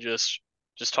progression and just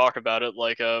talk about it.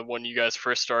 Like when you guys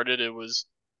first started, it was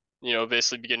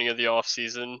basically beginning of the off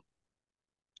season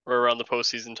or around the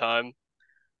postseason time,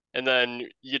 and then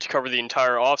you get to cover the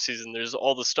entire off season. There's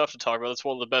all the stuff to talk about. That's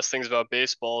one of the best things about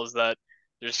baseball, is that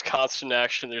there's constant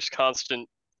action, there's constant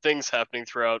things happening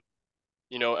throughout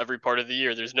every part of the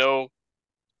year. There's no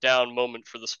down moment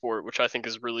for the sport, which I think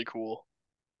is really cool.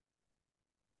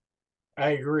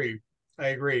 I agree.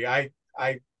 I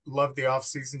love the off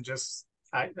season.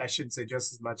 I shouldn't say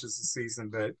just as much as the season,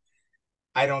 but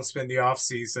I don't spend the off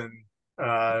season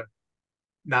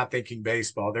not thinking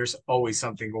baseball. There's always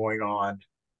something going on,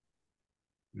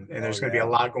 and there's going to be a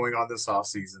lot going on this off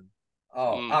season.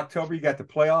 October, you got the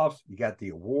playoffs, you got the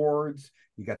awards,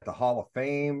 you got the Hall of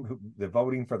Fame, the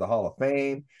voting for the Hall of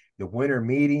Fame, the winter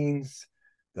meetings,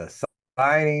 the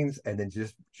signings, and then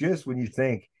just when you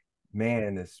think,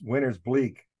 man, this winter's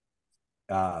bleak,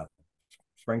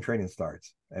 spring training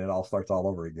starts, and it all starts all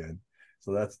over again.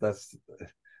 So that's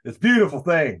it's a beautiful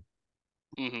thing.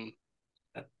 Mm-hmm.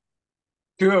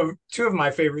 Two of my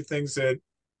favorite things that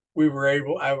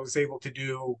I was able to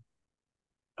do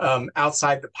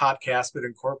outside the podcast, but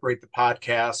incorporate the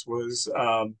podcast, was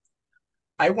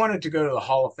I wanted to go to the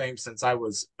Hall of Fame since I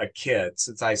was a kid.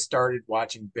 Since I started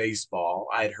watching baseball,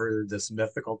 I'd heard of this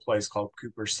mythical place called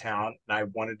Cooperstown, and I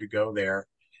wanted to go there.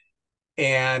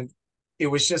 And it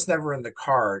was just never in the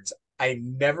cards. I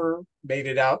never made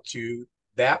it out to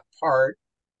that part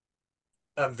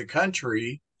of the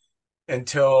country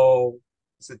until,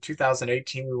 was it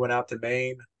 2018? We went out to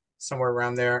Maine, somewhere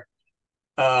around there.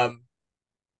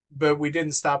 But we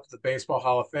didn't stop at the Baseball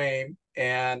Hall of Fame,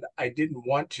 and I didn't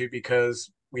want to because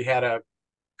we had a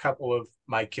couple of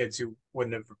my kids who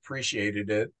wouldn't have appreciated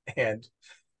it, and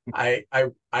I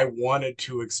wanted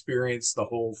to experience the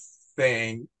whole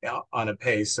thing on a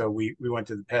pace, so we went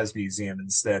to the Pez Museum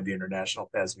instead, the International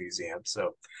Pez Museum.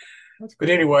 So, but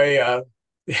anyway,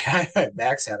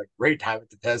 Max had a great time at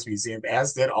the Pez Museum,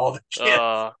 as did all the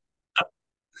kids.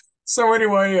 So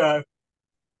anyway,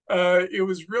 it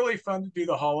was really fun to do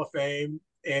the Hall of Fame,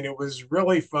 and it was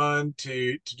really fun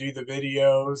to do the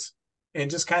videos and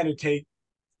just kind of take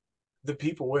the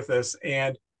people with us.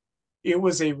 And it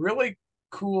was a really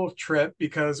cool trip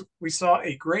because we saw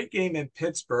a great game in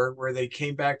Pittsburgh where they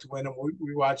came back to win, and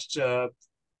we watched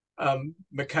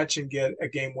McCutchen get a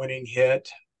game-winning hit.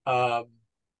 And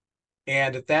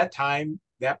at that time,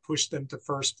 that pushed them to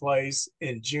first place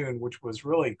in June, which was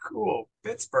really cool.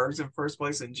 Pittsburgh's in first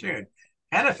place in June.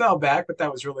 NFL back, but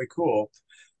that was really cool.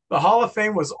 The Hall of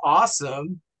Fame was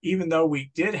awesome, even though we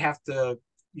did have to,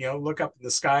 look up in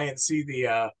the sky and see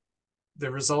the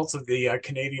results of the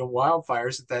Canadian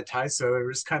wildfires at that time. So it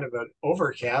was kind of an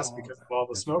overcast because of all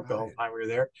the smoke the whole time we were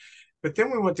there. But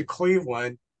then we went to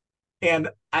Cleveland, and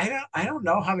I don't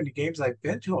know how many games I've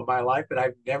been to in my life, but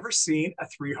I've never seen a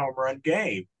 3 home run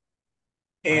game.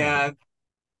 And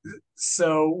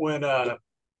so when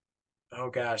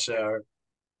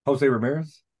Jose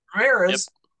Ramirez, yep.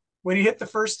 When he hit the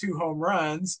first 2 home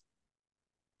runs,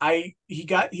 he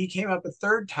came up a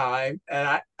third time,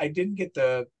 and I didn't get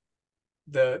the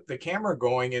camera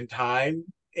going in time,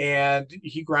 and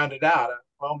he grounded out.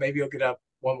 Well, maybe he'll get up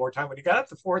one more time. When he got up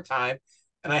the 4th time,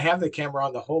 and I have the camera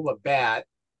on the whole of bat,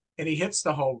 and he hits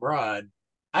the home run,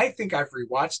 I think I've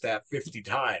rewatched that 50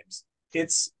 times.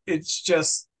 It's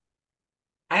just,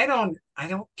 I don't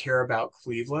care about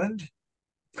Cleveland,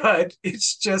 but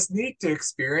it's just neat to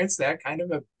experience that kind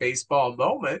of a baseball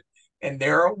moment. And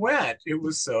there it went. It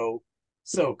was so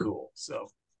cool. So,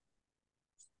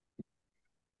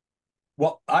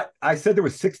 well, I said there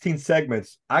was 16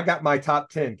 segments. I got my top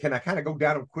 10. Can I kind of go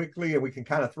down them quickly, and we can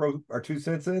kind of throw our 2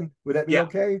 cents in? Would that be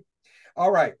okay?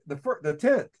 All right. The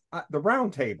 10th, the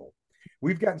round table.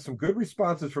 We've gotten some good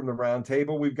responses from the round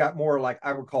table. We've got more, like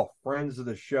I would call, friends of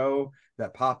the show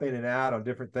that pop in and out on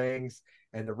different things.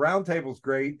 And the round table's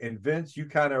great. And Vince, you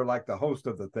kind of are like the host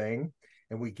of the thing.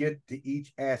 And we get to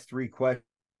each ask 3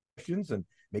 questions, and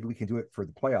maybe we can do it for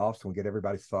the playoffs and we get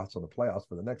everybody's thoughts on the playoffs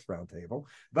for the next round table.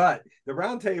 But the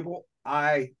round table,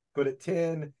 I put it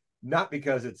 10, not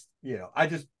because it's,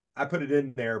 I put it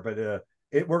in there, but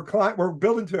we're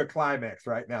building to a climax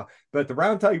right now. But the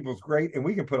round table is great, and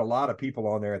we can put a lot of people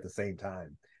on there at the same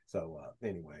time. So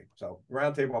anyway,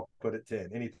 round table, I'll put it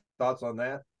 10. Any thoughts on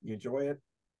that? You enjoy it?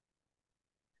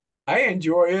 I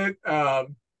enjoy it.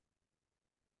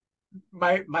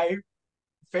 My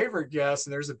favorite guest,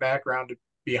 and there's a background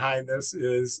behind this,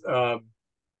 is my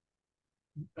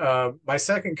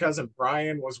second cousin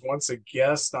Brian was once a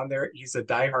guest on there. He's a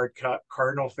diehard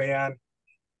Cardinal fan,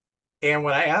 and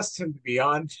when I asked him to be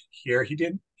on here,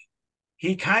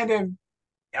 he kind of,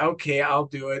 okay, I'll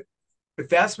do it. But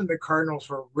that's when the Cardinals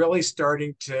were really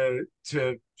starting to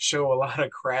show a lot of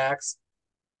cracks,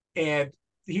 and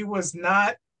he was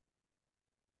not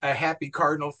a happy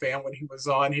Cardinal fan when he was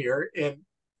on here. And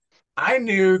I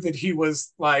knew that he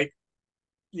was like,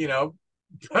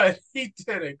 but he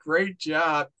did a great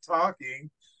job talking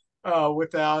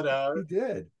without he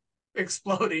did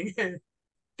exploding.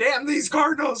 Damn these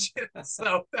Cardinals.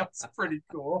 So that's pretty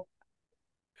cool.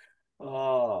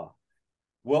 Oh,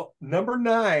 well, number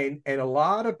 9, and a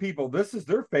lot of people, this is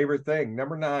their favorite thing.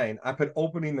 Number 9, I put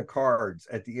opening the cards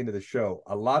at the end of the show.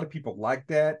 A lot of people like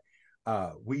that.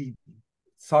 We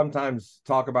sometimes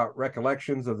talk about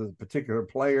recollections of the particular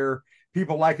player.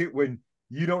 People like it when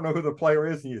you don't know who the player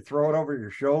is and you throw it over your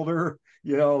shoulder,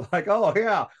 like, oh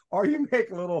yeah. Or you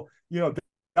make a little,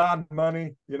 Don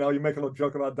Money, you make a little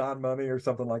joke about Don Money or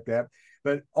something like that.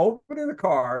 But opening the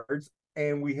cards,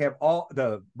 and we have all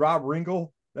the Rob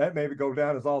Ringel, that maybe go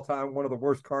down as all time one of the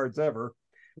worst cards ever.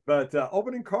 But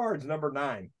opening cards, number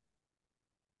 9.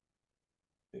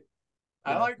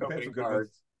 I like opening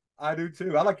cards. I do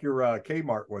too. I like your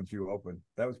Kmart ones you opened.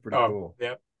 That was pretty cool.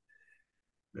 Yep.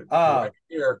 Right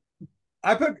here.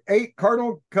 I put 8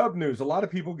 Cardinal Cub news. A lot of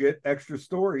people get extra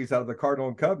stories out of the Cardinal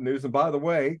and Cub news. And by the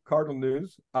way, Cardinal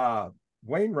news,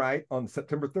 Wainwright on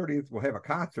September 30th will have a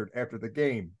concert after the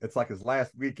game. It's like his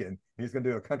last weekend. He's going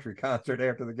to do a country concert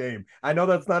after the game. I know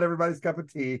that's not everybody's cup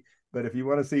of tea, but if you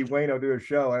want to see Wayno do a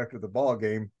show after the ball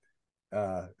game,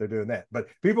 they're doing that. But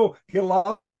people get a lot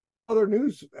of other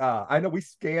news. I know we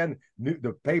scan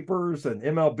the papers and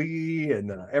MLB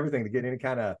and everything to get any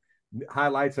kind of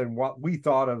highlights and what we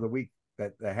thought of the week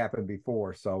that happened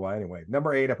before. So anyway,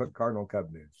 number 8, I put Cardinal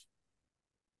Cub news.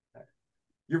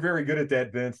 You're very good at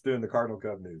that, Vince, doing the Cardinal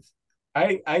Cub news.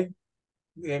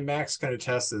 And Max can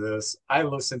attest to this. I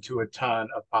listen to a ton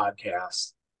of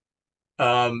podcasts.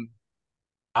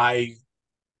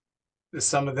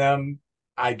 Some of them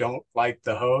I don't like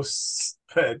the hosts,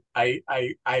 but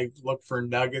I look for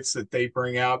nuggets that they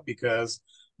bring out because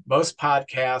most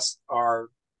podcasts are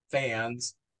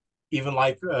fans. Even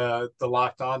like the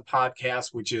Locked On podcast,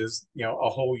 which is, a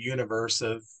whole universe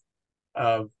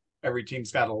of every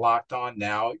team's got a Locked On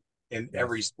now in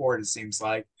every sport, it seems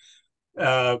like.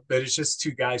 But it's just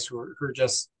two guys who are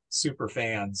just super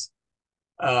fans.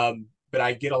 But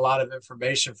I get a lot of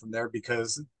information from there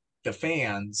because the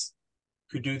fans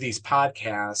who do these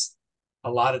podcasts,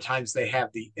 a lot of times they have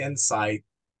the insight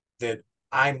that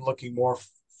I'm looking more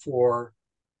for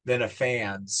than a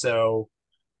fan. So,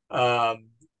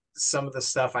 some of the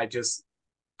stuff I just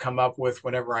come up with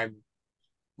whenever I'm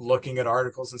looking at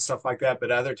articles and stuff like that.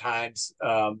 But other times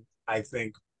I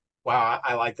think, wow,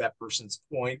 I like that person's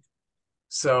point.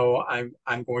 So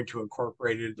I'm going to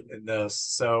incorporate it in this.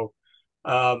 So,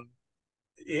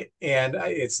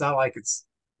 it's not like it's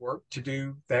work to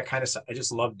do that kind of stuff. I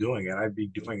just love doing it. I'd be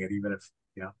doing it even if,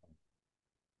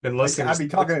 been listening. I'd be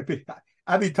talking to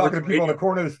people on the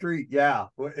corner of the street. Yeah.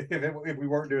 If we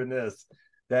weren't doing this.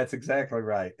 That's exactly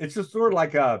right. It's just sort of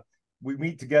like we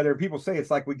meet together. People say it's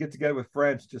like we get together with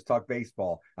friends, just talk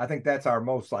baseball. I think that's our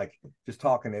most like just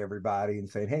talking to everybody and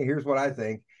saying, hey, here's what I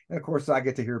think. And of course, I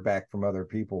get to hear back from other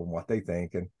people and what they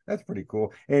think. And that's pretty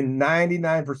cool. And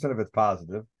 99% of it's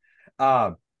positive.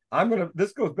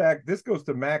 This goes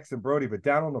to Max and Brody, but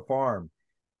down on the farm,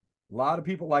 a lot of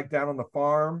people like down on the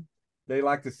farm. They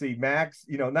like to see Max.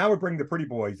 Now we bring the pretty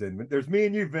boys in. There's me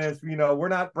and you, Vince. We're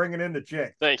not bringing in the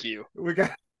chicks. Thank you. We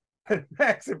got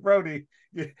Max and Brody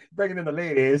bringing in the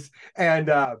ladies, and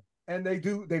they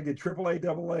did AAA,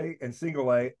 AA, and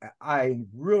single A. I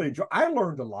really enjoy. I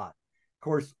learned a lot. Of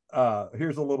course,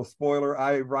 here's a little spoiler.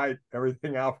 I write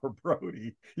everything out for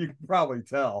Brody. You can probably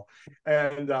tell,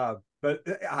 and but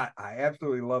I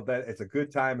absolutely love that. It's a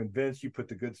good time. And Vince, you put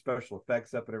the good special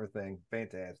effects up and everything.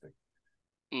 Fantastic.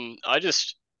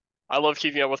 I love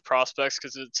keeping up with prospects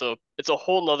because it's a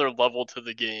whole nother level to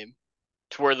the game,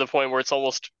 to where the point where it's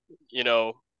almost,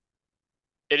 it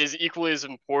is equally as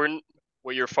important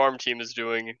what your farm team is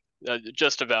doing.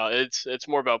 Just about it's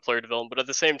more about player development, but at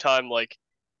the same time, like,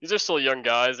 these are still young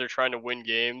guys. They're trying to win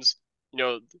games.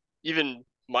 Even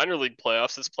minor league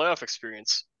playoffs, it's playoff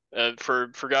experience.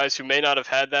 For guys who may not have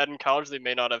had that in college, they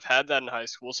may not have had that in high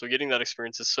school. So getting that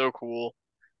experience is so cool.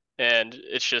 And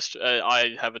it's just,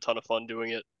 I have a ton of fun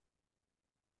doing it.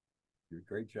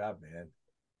 Great job, man.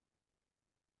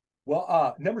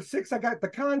 Well, number 6, I got the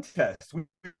contest.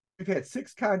 We've had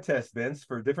 6 contests, Vince,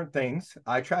 for different things.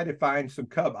 I tried to find some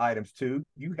Cub items too.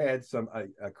 You had some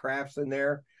crafts in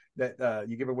there that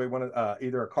you give away one of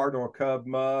either a Cardinal or Cub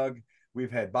mug.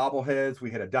 We've had bobbleheads.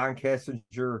 We had a Don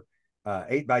Kessinger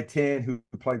 8x10 who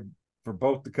played for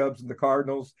both the Cubs and the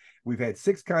Cardinals. We've had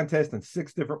 6 contests and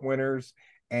 6 different winners.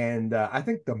 And I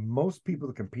think the most people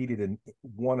that competed in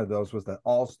one of those was the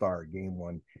All-Star game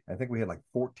one. I think we had like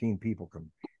 14 people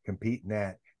compete in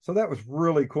that. So that was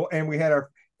really cool. And we had our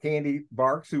Candy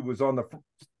Barks, who was on the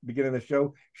beginning of the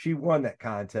show. She won that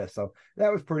contest. So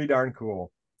that was pretty darn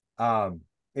cool.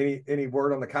 Any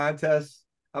word on the contest?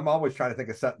 I'm always trying to think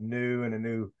of something new and a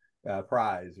new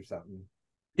prize or something.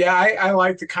 Yeah, I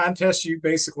like the contest. You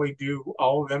basically do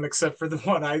all of them except for the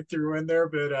one I threw in there.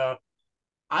 But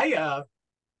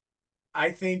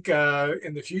I think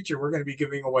in the future we're going to be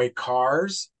giving away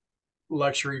cars,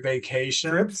 luxury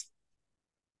vacations,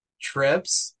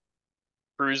 trips,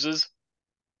 cruises.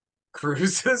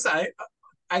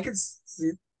 I could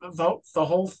see the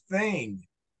whole thing.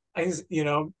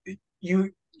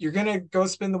 You're going to go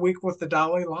spend the week with the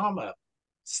Dalai Lama,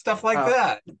 stuff like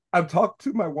that. I've talked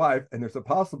to my wife, and there's a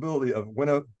possibility of win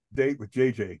a date with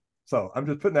JJ. So I'm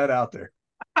just putting that out there.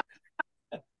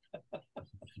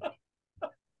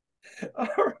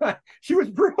 All right. She was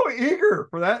really eager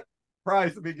for that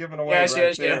prize to be given away.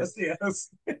 Yes.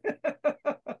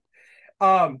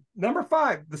 Number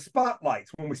 5, the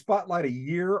spotlights. When we spotlight a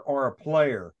year or a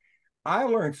player, I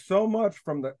learned so much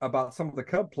about some of the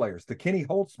Cub players. The Kenny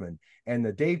Holtzman and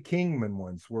the Dave Kingman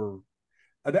ones were,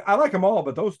 I like them all,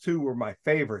 but those two were my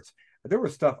favorites. There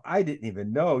was stuff I didn't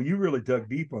even know. You really dug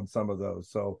deep on some of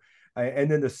those. So, and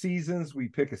then the seasons, we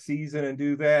pick a season and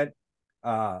do that.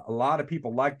 A lot of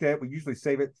people like that. We usually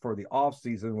save it for the off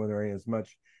season when there ain't as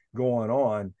much going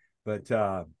on. But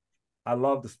I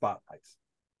love the spotlights.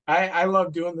 I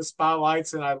love doing the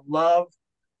spotlights, and I love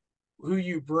who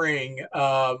you bring,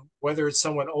 whether it's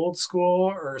someone old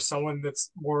school or someone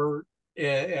that's more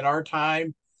in our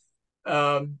time,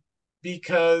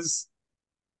 because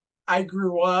I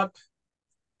grew up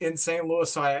in St.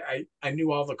 Louis, so I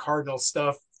knew all the Cardinal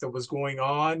stuff that was going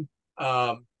on,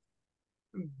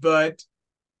 but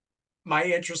my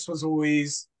interest was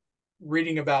always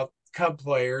reading about Cub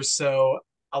players. So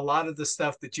a lot of the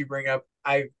stuff that you bring up,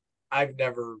 I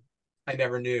never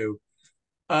knew.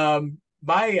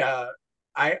 My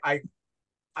I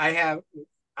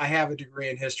have a degree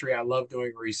in history. I love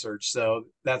doing research, so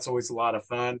that's always a lot of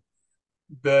fun.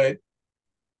 But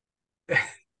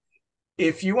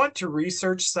if you want to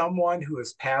research someone who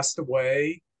has passed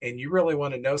away and you really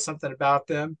want to know something about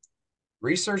them,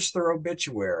 research their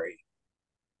obituary.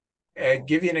 And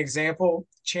give you an example,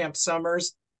 Champ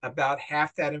Summers, about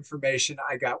half that information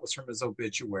I got was from his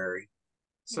obituary.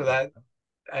 So that,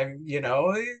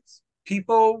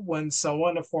 people, when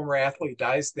a former athlete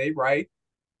dies, they write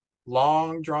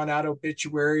long, drawn out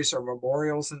obituaries or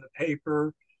memorials in the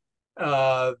paper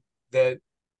that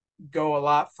go a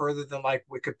lot further than like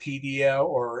Wikipedia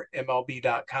or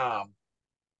MLB.com.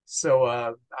 So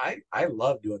I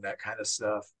love doing that kind of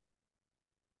stuff.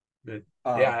 But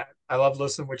yeah, I love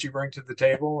listening to what you bring to the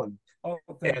table.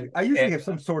 And I usually have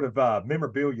some sort of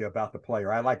memorabilia about the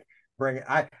player. I like bringing.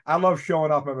 I love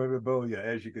showing off my memorabilia,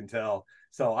 as you can tell.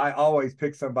 So I always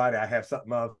pick somebody. I have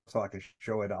something up so I can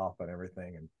show it off and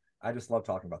everything. And I just love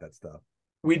talking about that stuff.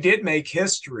 We did make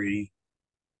history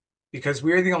because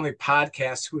we're the only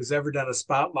podcast who has ever done a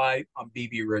spotlight on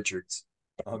BB Richards.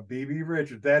 On BB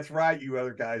Richards, that's right, you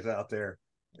other guys out there.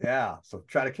 Yeah, so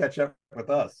try to catch up with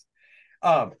us.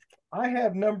 I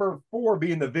have number 4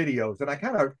 being the videos, and I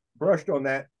kind of brushed on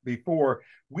that before.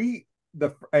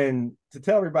 And to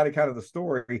tell everybody kind of the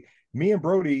story, me and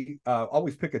Brody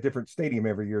always pick a different stadium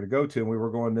every year to go to, and we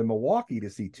were going to Milwaukee to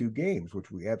see 2 games,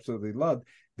 which we absolutely loved.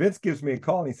 Vince gives me a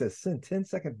call and he says, send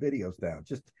 10-second videos down.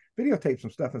 Just videotape some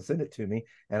stuff and send it to me,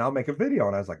 and I'll make a video.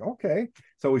 And I was like, okay.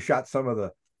 So we shot some of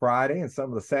the Friday and some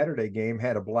of the Saturday game,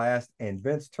 had a blast, and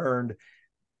Vince turned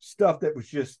stuff that was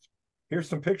just, here's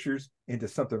some pictures, into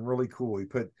something really cool. He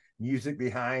put music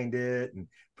behind it and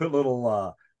put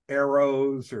little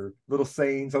arrows or little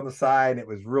sayings on the side, and it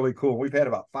was really cool. We've had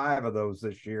about 5 of those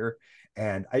this year,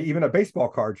 and even a baseball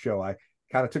card show. I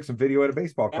kind of took some video at a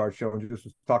baseball card show and just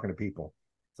was talking to people.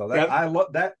 So that I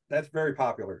love that. That's very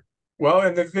popular. Well,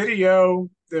 in the video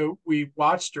that we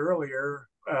watched earlier,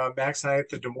 Max and I at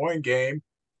the Des Moines game,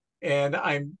 and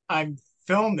I'm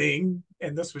filming,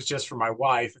 and this was just for my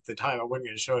wife at the time. I wasn't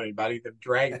going to show anybody them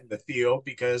dragging the field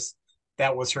because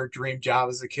that was her dream job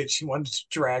as a kid. She wanted to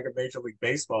drag a Major League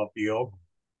Baseball field.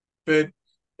 But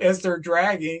as they're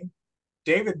dragging,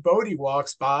 David Bodie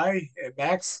walks by, and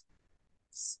Max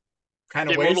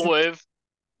kind of waves. A little wave.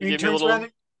 He turns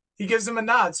around, he gives him a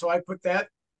nod. So I put that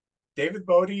David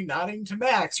Bodie nodding to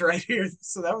Max right here.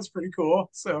 So that was pretty cool.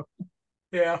 So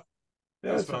yeah,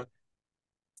 that was fun.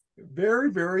 Very,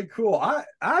 very cool.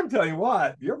 I'm telling you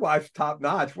what, your wife's top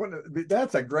notch.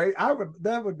 That's a great.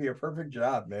 That would be a perfect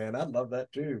job, man. I'd love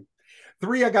that too.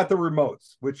 3, I got the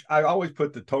remotes, which I always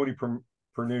put the Tony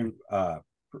Pruno.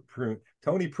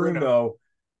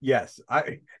 Yes,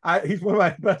 he's one of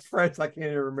my best friends. I can't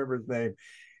even remember his name.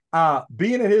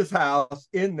 Being at his house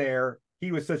in there,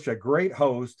 he was such a great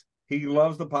host. He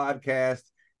loves the podcast.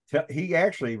 He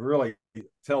actually really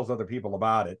tells other people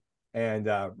about it and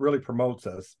really promotes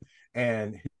us.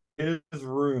 And his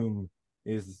room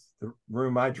is the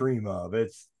room I dream of.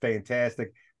 It's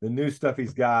fantastic. The new stuff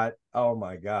he's got, oh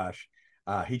my gosh.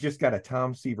 He just got a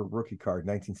Tom Seaver rookie card,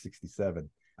 1967.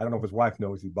 I don't know if his wife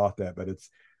knows he bought that, but it's,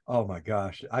 oh my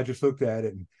gosh. I just looked at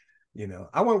it and,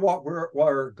 I want to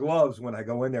wear gloves when I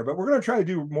go in there, but we're going to try to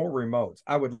do more remotes.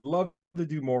 I would love to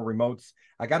do more remotes.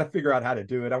 I got to figure out how to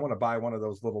do it. I want to buy one of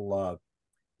those little,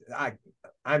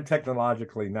 I'm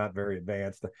technologically not very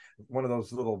advanced. One of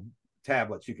those little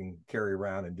tablets you can carry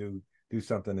around and do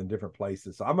something in different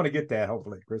places. So I'm going to get that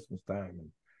hopefully at Christmas time and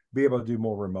be able to do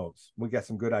more remotes. We got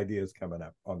some good ideas coming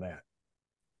up on that.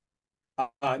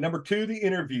 Number 2, the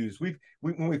interviews. When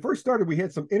we first started, we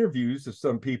had some interviews of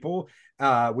some people.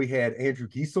 We had Andrew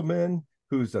Gieselman,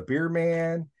 who's a beer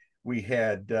man. We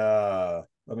had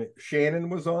I mean, Shannon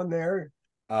was on there.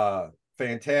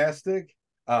 Fantastic.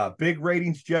 Big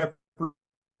ratings. Jeff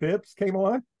Phipps came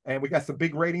on, and we got some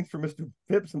big ratings from Mr.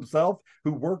 Phipps himself,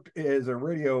 who worked as a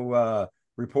radio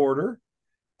reporter.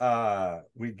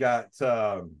 We got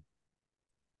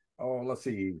let's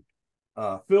see,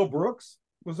 Phil Brooks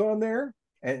was on there,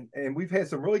 and we've had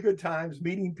some really good times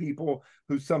meeting people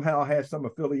who somehow have some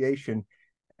affiliation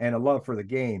and a love for the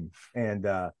game. And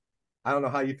I don't know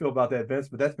how you feel about that, Vince,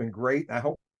 but that's been great. I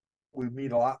hope we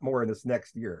meet a lot more in this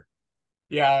next year.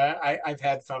 Yeah, I've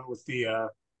had fun with the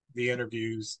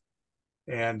interviews,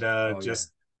 and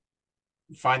just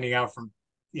finding out from,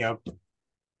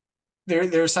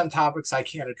 there's some topics I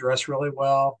can't address really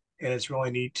well, and it's really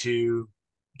neat to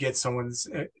get someone's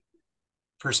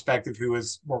perspective who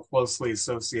is more closely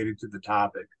associated to the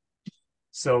topic.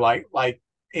 So like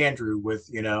Andrew with,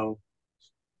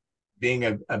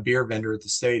 being a beer vendor at the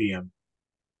stadium,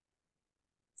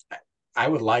 I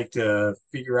would like to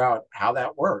figure out how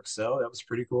that works. So that was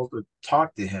pretty cool to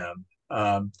talk to him.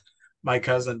 My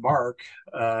cousin Mark,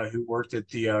 who worked at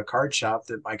the card shop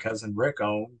that my cousin Rick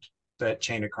owned, that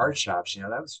chain of card shops, that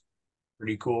was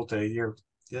pretty cool to hear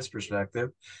his perspective.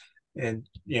 And,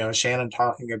 Shannon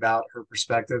talking about her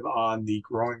perspective on the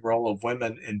growing role of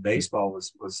women in baseball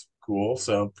was cool.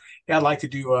 So yeah, I'd like to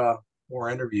do more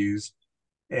interviews.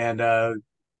 And the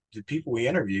people we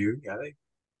interview, they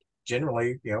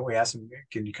generally, we ask them,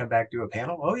 can you come back do a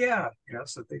panel? Oh yeah.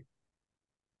 So they.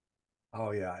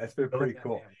 Oh yeah, it's been pretty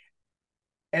cool.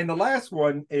 And the last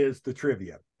one is the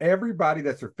trivia. Everybody,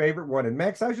 that's their favorite one. And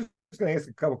Max, I was just going to ask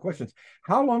a couple questions.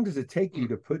 How long does it take you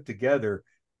to put together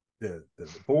the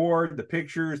board, the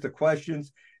pictures, the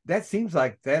questions? That seems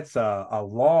like that's a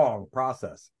long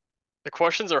process. The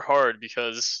questions are hard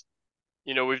because,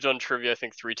 we've done trivia, I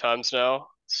think 3 times now.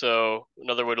 So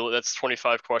another way that's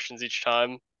 25 questions each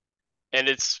time. And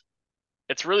it's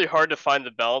really hard to find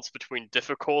the balance between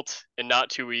difficult and not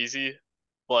too easy.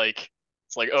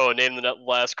 It's like, oh, name the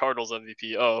last Cardinals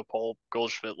MVP. Oh, Paul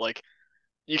Goldschmidt. Like,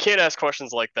 you can't ask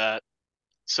questions like that.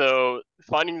 So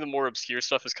finding the more obscure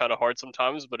stuff is kind of hard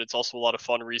sometimes, but it's also a lot of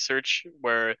fun research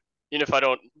where even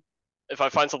if I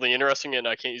find something interesting and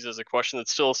I can't use it as a question,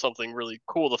 it's still something really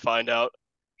cool to find out,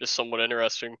 just somewhat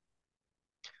interesting.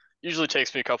 Usually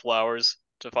takes me a couple hours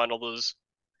to find all those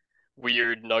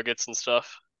weird nuggets and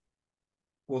stuff.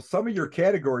 Well, some of your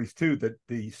categories too,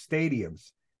 the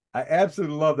stadiums, I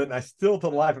absolutely love that. And I still, to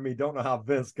the life of me, don't know how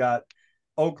Vince got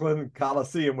Oakland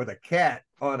Coliseum with a cat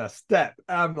on a step.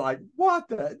 I'm like, what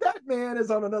that man is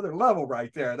on another level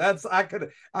right there. I don't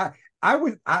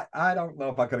know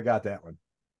if I could have got that one.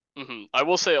 Mm-hmm. I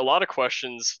will say a lot of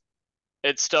questions,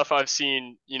 it's stuff I've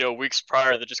seen, weeks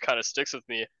prior that just kind of sticks with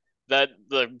me. That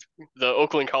the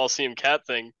Oakland Coliseum cat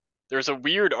thing, there's a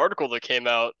weird article that came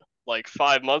out like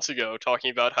 5 months ago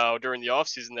talking about how during the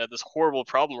offseason they had this horrible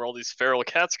problem where all these feral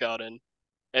cats got in.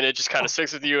 And it just kind of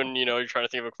sticks with you, and you're trying to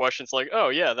think of a question. It's like, oh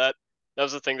yeah, that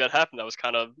was the thing that happened. That was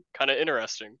kind of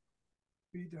interesting.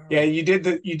 Yeah, you did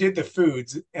the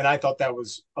foods, and I thought that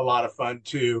was a lot of fun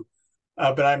too.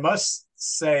 But I must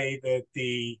say that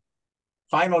the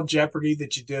Final Jeopardy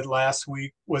that you did last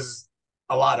week was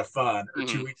a lot of fun, or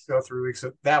 2 weeks ago, 3 weeks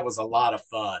ago. That was a lot of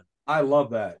fun. I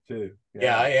love that too.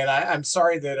 Yeah, and I'm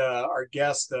sorry that our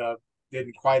guest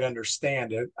didn't quite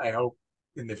understand it. I hope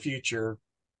in the future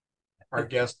our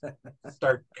guests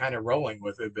start kind of rolling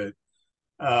with it.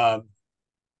 But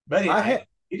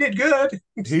he did good.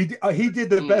 He did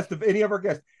the best of any of our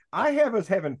guests. I have us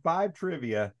having 5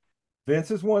 trivia. Vince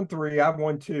has won 3, I've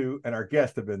won 2, and our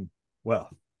guests have been, well,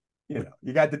 you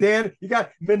got you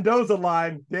got Mendoza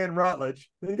line, Dan Rutledge.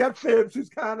 Then you got Phipps, who's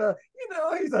kind of,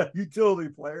 he's a utility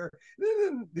player.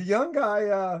 Then the young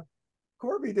guy,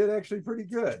 Corby, did actually pretty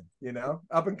good,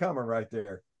 up and coming right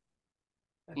there.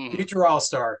 Future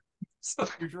All-Star.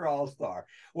 Future All-Star.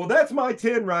 Well, that's my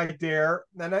 10 right there.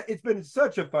 And it's been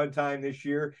such a fun time this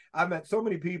year. I've met so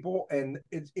many people, and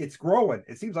it's growing.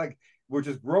 It seems like we're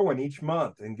just growing each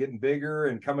month and getting bigger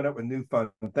and coming up with new fun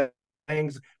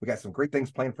things. We got some great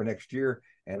things planned for next year,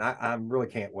 and I really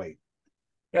can't wait.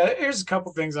 Yeah, here's a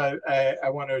couple things I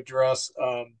want to address.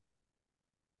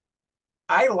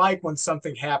 I like when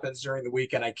something happens during the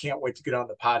week, and I can't wait to get on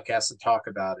the podcast and talk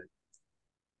about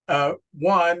it.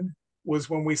 One was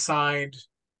when we signed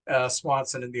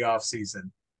Swanson in the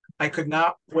offseason. I could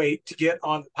not wait to get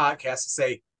on the podcast and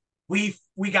say, we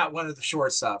got one of the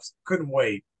shortstops. Couldn't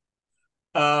wait.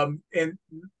 And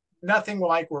nothing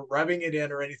like we're rubbing it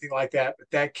in or anything like that, but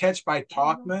that catch by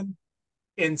Talkman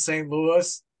in St.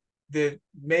 Louis, that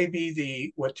may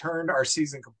be what turned our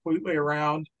season completely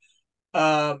around.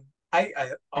 I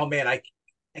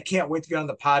I can't wait to get on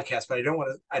the podcast, but I don't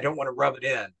want to rub it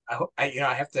in.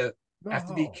 I have to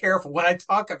be careful when I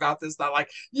talk about this. Not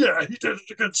like, yeah, he did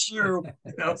it against you,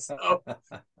 so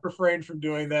refrain from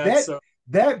doing that.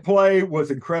 That play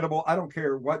was incredible. I don't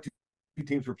care what two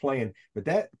teams were playing, but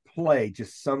that play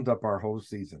just summed up our whole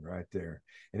season right there.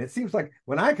 And it seems like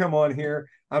when I come on here,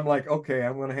 I'm like, okay,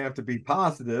 I'm going to have to be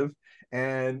positive,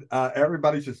 and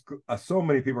everybody's just so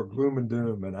many people are gloom and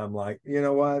doom, and I'm like, you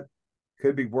know what,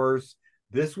 could be worse.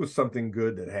 This was something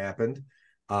good that happened.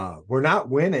 We're not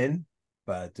winning,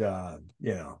 but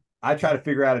I try to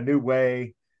figure out a new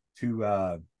way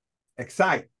to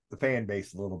excite the fan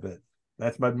base a little bit.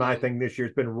 That's my thing this year.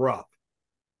 It's been rough.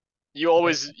 You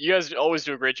guys always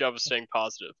do a great job of staying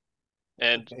positive.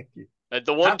 And Thank you. at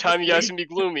the one time you guys can be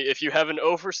gloomy, if you have an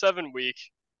 0 for 7 week,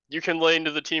 you can lay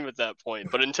into the team at that point.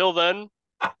 But until then,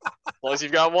 as long as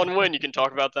you've got one win, you can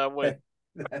talk about that win.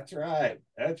 That's right.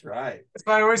 That's right.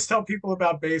 So I always tell people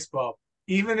about baseball.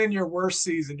 Even in your worst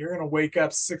season, you're going to wake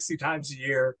up 60 times a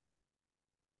year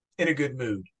in a good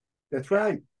mood. That's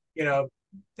right.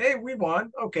 Hey, we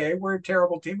won. Okay, we're a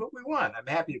terrible team, but we won. I'm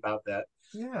happy about that.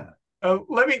 Yeah.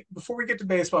 Before we get to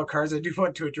baseball cards, I do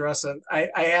want to address them. I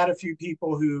had a few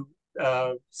people who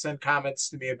sent comments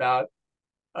to me about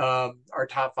our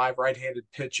top 5 right-handed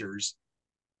pitchers.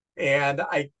 And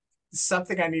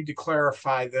something I need to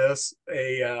clarify this.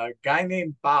 A guy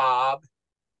named Bob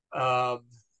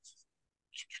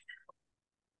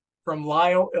from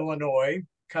Lisle, Illinois,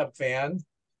 Cub fan,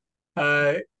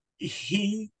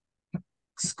 he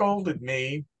scolded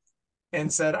me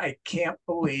and said, I can't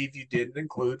believe you didn't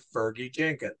include Fergie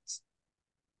Jenkins.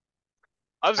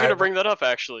 I was going to bring that up,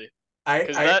 actually,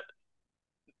 because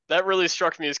that really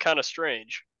struck me as kind of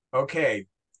strange. Okay.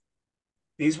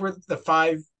 These were the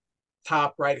 5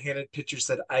 top right-handed pitchers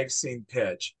that I've seen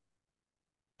pitch.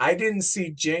 I didn't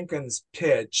see Jenkins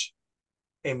pitch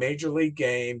a major league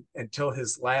game until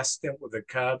his last stint with the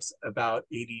Cubs, about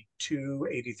 82,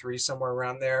 83, somewhere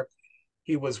around there.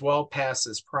 He was well past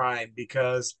his prime,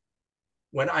 because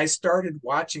when I started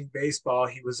watching baseball,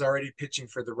 he was already pitching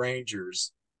for the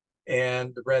Rangers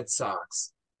and the Red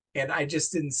Sox. And I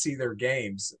just didn't see their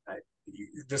games.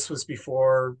 This was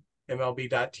before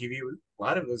MLB.TV. A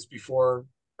lot of it was before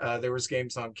there was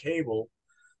games on cable.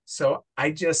 So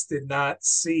I just did not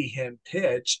see him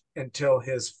pitch until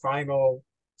his final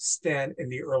stint in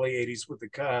the early 80s with the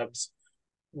Cubs,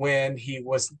 when he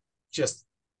was just,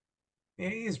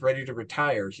 he's ready to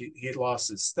retire. He had lost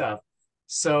his stuff.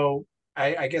 So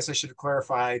I guess I should have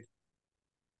clarified.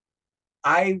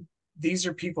 These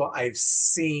are people I've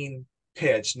seen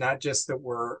pitch, not just that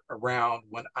were around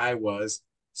when I was.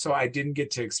 So I didn't get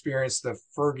to experience the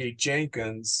Fergie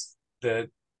Jenkins that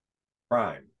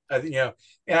prime. And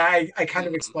I kind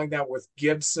of explained that with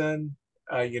Gibson.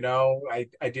 I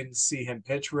didn't see him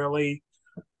pitch really.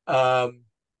 But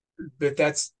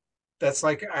that's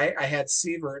like I had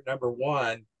Seaver at number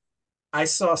 1. I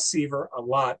saw Seaver a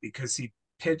lot because he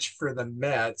pitched for the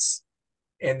Mets,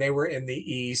 and they were in the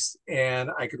East,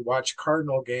 and I could watch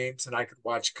Cardinal games and I could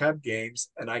watch Cub games,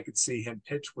 and I could see him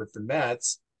pitch with the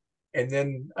Mets. And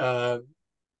then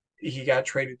he got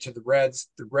traded to the Reds.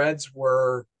 The Reds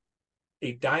were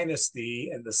a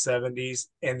dynasty in the 70s,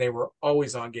 and they were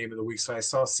always on Game of the Week. So I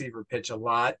saw Seaver pitch a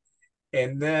lot.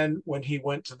 And then when he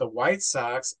went to the White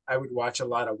Sox, I would watch a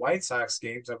lot of White Sox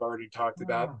games I've already talked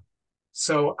about.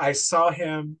 So I saw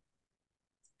him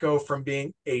go from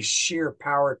being a sheer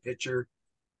power pitcher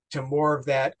to more of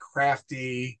that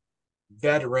crafty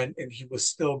veteran, and he was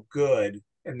still good.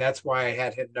 And that's why I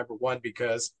had him number 1,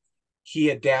 because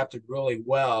he adapted really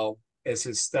well as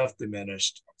his stuff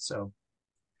diminished. So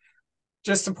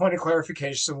just a point of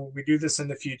clarification. So when we do this in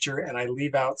the future and I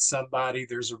leave out somebody,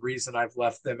 there's a reason I've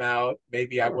left them out.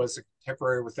 Maybe I was a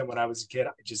contemporary with them when I was a kid.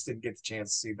 I just didn't get the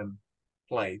chance to see them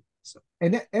play. So.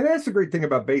 And that's the great thing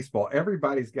about baseball.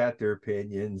 Everybody's got their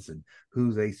opinions and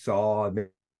who they saw, and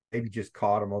maybe just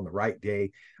caught them on the right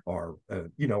day, or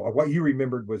or what you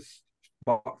remembered was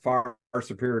far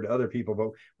superior to other people. But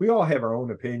we all have our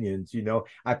own opinions.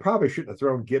 I probably shouldn't have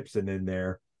thrown Gibson in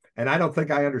there, and I don't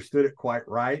think I understood it quite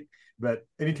right. But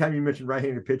anytime you mention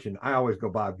right-handed pitching, I always go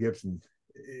Bob Gibson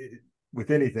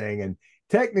with anything. And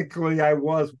technically,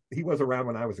 he was around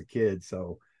when I was a kid,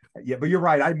 so. Yeah, but you're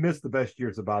right. I missed the best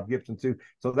years of Bob Gibson too.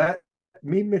 So that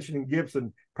me mentioning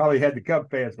Gibson probably had the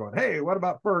Cub fans going, "Hey, what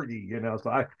about Fergie?"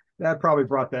 So that probably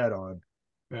brought that on.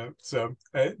 Yeah. So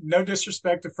no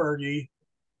disrespect to Fergie.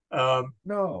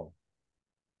 No,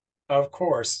 of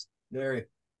course. There.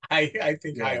 I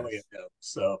think highly of him.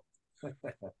 So,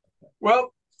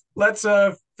 well, let's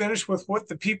finish with what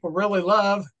the people really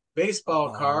love: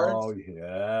 baseball cards. Oh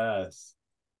yes.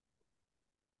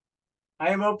 I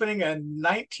am opening a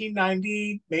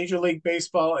 1990 Major League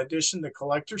Baseball edition, the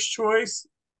Collector's Choice.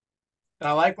 And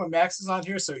I like when Max is on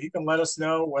here so he can let us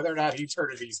know whether or not he's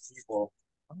heard of these people.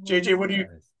 JJ, what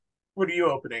are you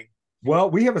opening?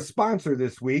 Well, we have a sponsor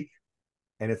this week,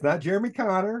 and it's not Jeremy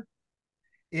Connor.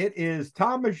 It is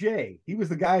Tom Majay. He was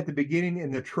the guy at the beginning in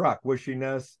the truck wishing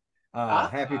us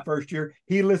happy first year.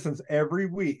 He listens every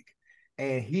week.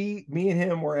 And me and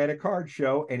him were at a card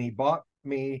show, and he bought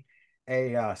me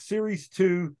a Series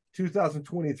 2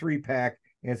 2023 pack,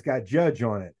 and it's got Judge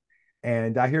on it.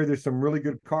 And I hear there's some really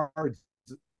good cards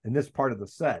in this part of the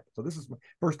set. So this is my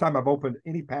first time I've opened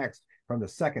any packs from the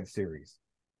second series.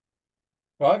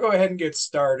 Well, I'll go ahead and get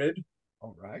started.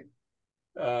 All right.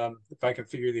 If I can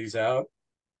figure these out.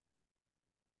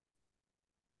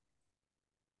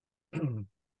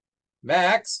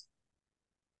 Max,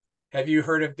 have you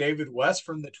heard of David West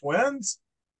from the Twins?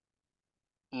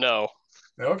 No.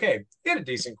 Okay, he had a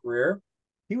decent career.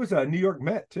 He was a New York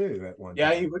Met too at one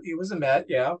Yeah, time. he was a Met,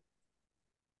 yeah.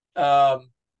 I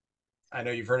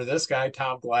know you've heard of this guy,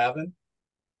 Tom Glavine.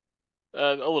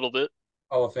 A little bit.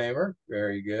 Hall of Famer.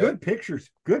 Very good. Good pictures.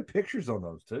 Good pictures on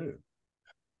those too.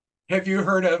 Have you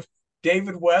heard of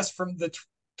David West from the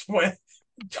Twins?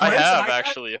 I have,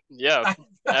 actually. Yeah.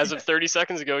 As of 30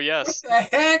 seconds ago, yes.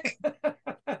 What the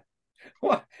heck?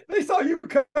 What? They saw you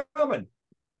coming.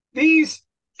 These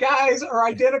guys are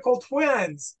identical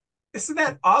twins. Isn't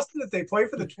that awesome that they play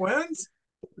for the Twins?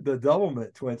 The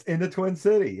Doublemint Twins in the Twin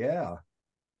City, yeah.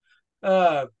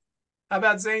 How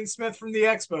about Zane Smith from the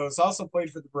Expos? Also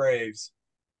played for the Braves.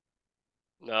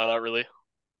 No, not really.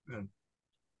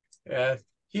 Yeah,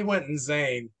 he went in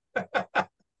Zane.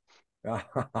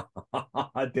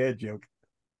 Dad joke.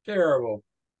 Terrible.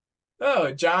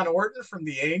 Oh, John Orton from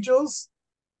the Angels?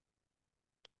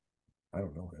 I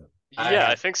don't know him. Yeah,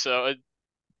 I think so.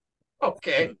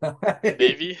 Okay.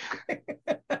 Maybe.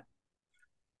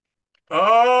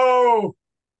 Oh,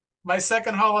 my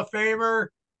second Hall of Famer.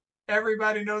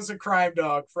 Everybody knows a crime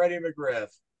dog, Freddie McGriff.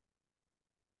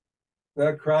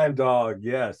 The crime dog,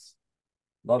 yes.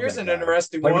 Love Here's that an guy.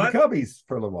 interesting Played one. with the Cubbies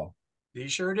for a little while. He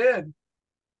sure did.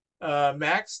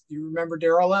 Max, do you remember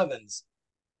Darrell Evans?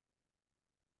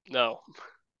 No.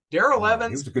 Darrell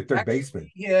Evans. He was a good third baseman.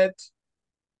 Hit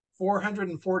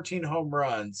 414 home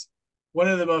runs. One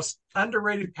of the most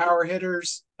underrated power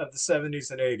hitters of the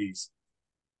 70s and 80s.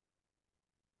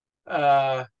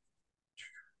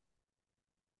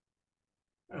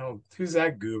 Who's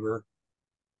that goober?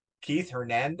 Keith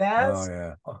Hernandez? Oh,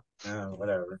 yeah. Oh,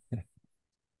 whatever.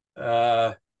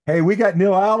 Hey, we got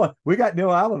Neil Allen. We got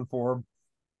Neil Allen for him.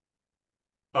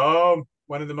 Oh,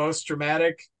 one of the most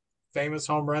dramatic, famous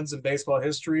home runs in baseball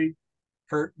history,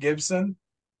 Kurt Gibson.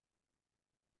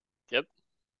 Yep.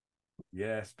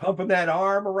 Yes, pumping that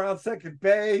arm around second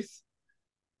base.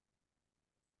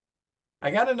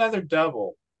 I got another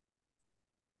double.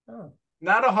 Oh.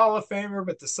 Not a Hall of Famer,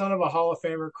 but the son of a Hall of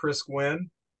Famer, Chris Gwynn.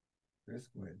 Chris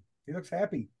Gwynn. He looks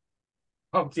happy.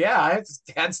 Oh, yeah, his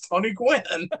dad's Tony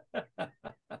Gwynn.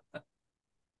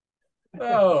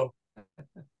 Oh.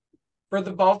 For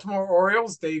the Baltimore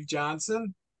Orioles, Dave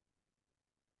Johnson.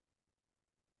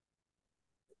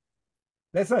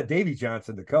 That's not Davy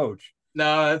Johnson, the coach.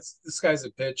 No, this guy's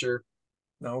a pitcher.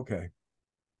 No, okay.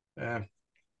 Yeah.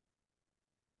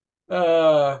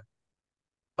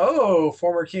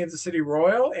 Former Kansas City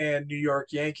Royal and New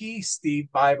York Yankee,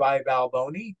 Steve Bye-Bye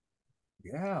Balboni.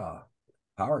 Yeah.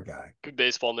 Power guy. Good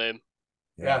baseball name.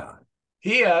 Yeah.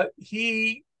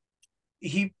 He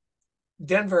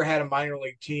Denver had a minor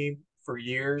league team for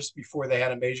years before they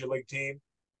had a major league team.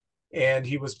 And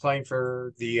he was playing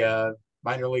for the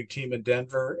minor league team in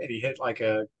Denver, and he hit like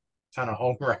a ton of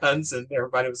home runs, and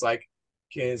everybody was like,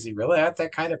 okay, is he really at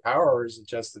that kind of power, or is it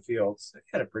just the fields? He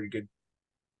had a pretty good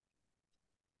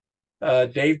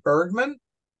Dave Bergman.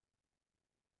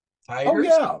 Tigers.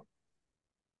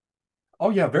 Oh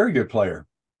yeah, very good player.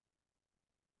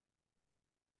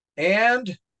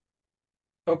 And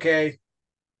okay,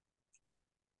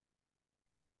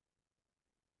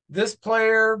 this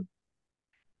player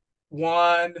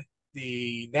won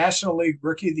the National League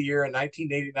Rookie of the Year in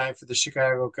 1989 for the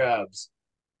Chicago Cubs.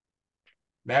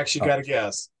 Max, you got to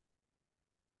guess.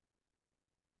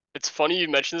 It's funny you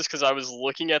mentioned this because I was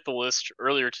looking at the list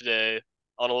earlier today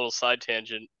on a little side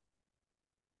tangent.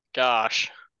 Gosh.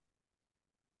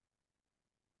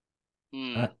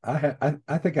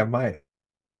 I think I might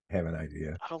have an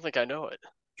idea. I don't think I know it.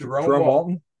 Jerome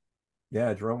Walton.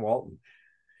 Yeah, Jerome Walton.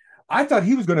 I thought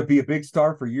he was going to be a big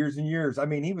star for years and years. I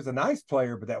mean, he was a nice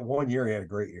player, but that one year he had a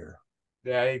great year.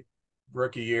 Yeah,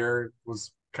 rookie year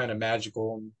was kind of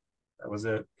magical, and that was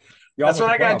it. That's what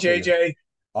I got, JJ.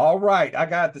 All right, I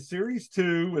got the Series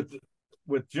 2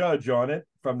 with Judge on it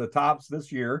from the Tops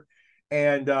this year.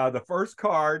 And the first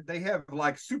card, they have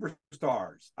like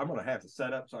superstars. I'm gonna have to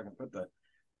set up so I can put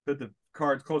the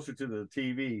cards closer to the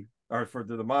TV or to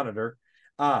the monitor.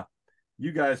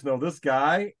 You guys know this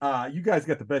guy. You guys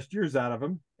got the best years out of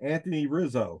him. Anthony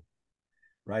Rizzo,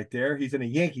 right there. He's in a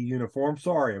Yankee uniform.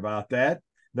 Sorry about that.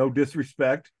 No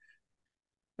disrespect.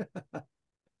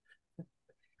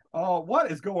 Oh,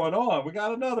 what is going on? We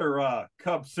got another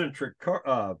Cub-centric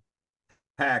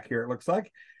pack here, it looks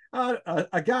like.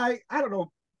 A guy, I don't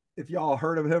know if y'all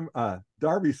heard of him,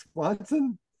 Darby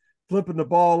Swanson, flipping the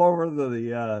ball over to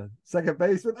the second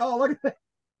baseman. Oh, look at that.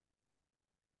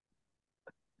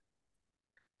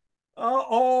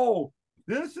 Oh,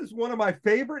 this is one of my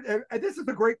favorite, and this is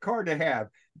a great card to have.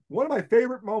 One of my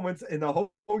favorite moments in the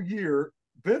whole year.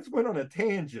 Vince went on a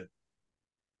tangent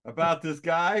about this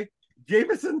guy,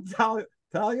 Jameson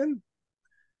Italian.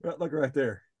 Look right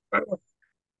there.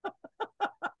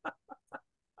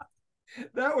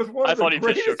 That was one of the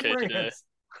greatest rants.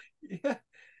 Yeah.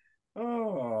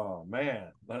 Oh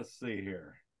man, let's see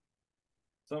here.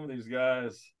 Some of these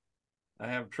guys, I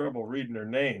have trouble reading their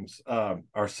names,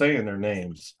 or saying their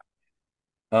names.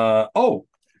 Mr.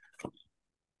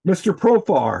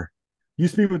 Profar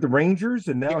used to be with the Rangers,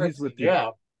 and now he's with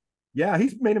the yeah,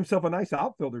 he's made himself a nice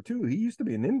outfielder too. He used to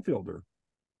be an infielder.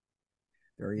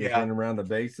 There he is running around the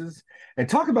bases. And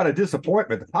talk about a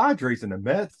disappointment. The Padres and the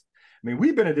Mets. I mean,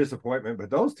 we've been a disappointment, but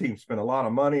those teams spent a lot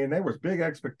of money, and there was big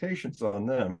expectations on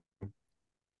them.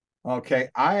 Okay,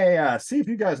 I see if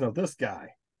you guys know this guy.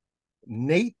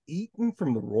 Nate Eaton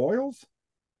from the Royals.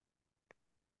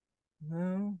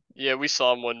 No. Yeah, we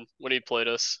saw him when he played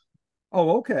us.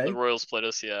 Oh, okay. The Royals played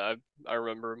us. Yeah, I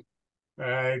remember him.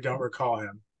 I don't recall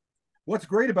him. What's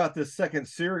great about this second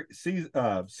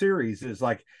series is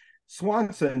like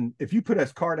Swanson, if you put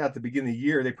his card out at the beginning of the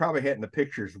year, they probably had the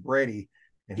pictures ready,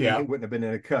 and he wouldn't have been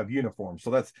in a Cub uniform.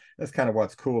 So that's kind of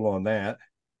what's cool on that.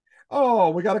 Oh,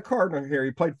 we got a Cardinal here.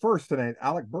 He played first tonight.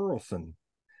 Alec Burleson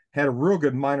had a real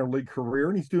good minor league career,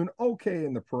 and he's doing okay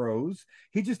in the pros.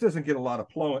 He just doesn't get a lot of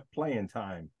playing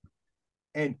time.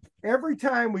 And every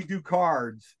time we do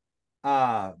cards,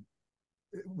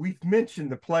 we've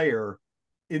mentioned the player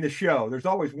in the show. There's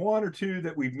always one or two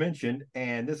that we've mentioned,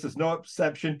 and this is no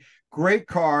exception. Great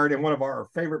card, and one of our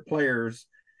favorite players,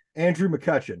 Andrew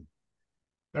McCutchen.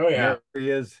 Oh, yeah. There he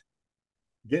is,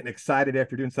 getting excited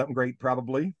after doing something great,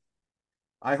 probably.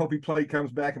 I hope he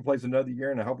comes back and plays another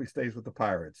year, and I hope he stays with the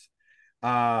Pirates.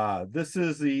 This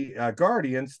is the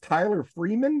Guardians, Tyler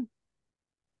Freeman.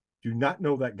 Do not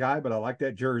know that guy, but I like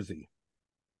that jersey.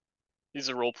 He's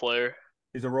a role player.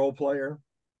 He's a role player?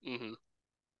 Mm-hmm.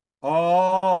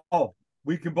 Oh,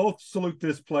 we can both salute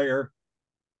this player.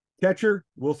 Catcher,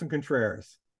 Wilson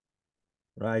Contreras.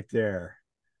 Right there.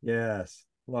 Yes,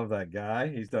 love that guy.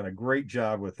 He's done a great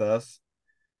job with us.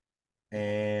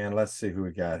 And let's see who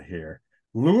we got here.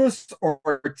 Luis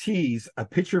Ortiz, a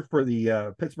pitcher for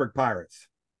the Pittsburgh Pirates.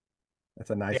 That's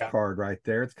a nice card right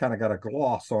there. It's kind of got a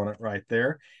gloss on it right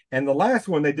there. And the last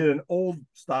one, they did an old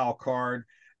style card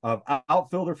of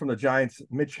outfielder from the Giants,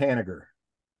 Mitch Haniger.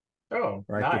 Oh,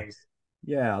 right nice.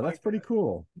 There. Yeah, that's pretty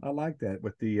cool. I like that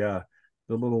with the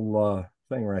little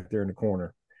thing right there in the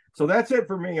corner. So that's it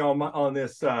for me on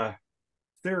this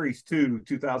Series 2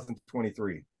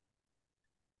 2023.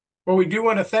 Well, we do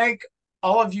want to thank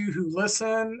all of you who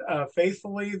listen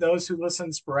faithfully, those who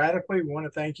listen sporadically. We want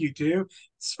to thank you too.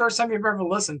 It's the first time you've ever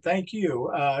listened. Thank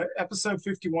you. Episode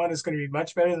 51 is going to be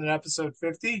much better than episode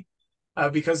 50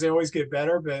 because they always get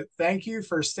better. But thank you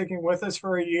for sticking with us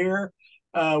for a year.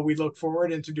 We look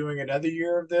forward into doing another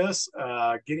year of this,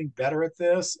 getting better at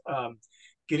this,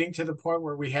 getting to the point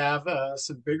where we have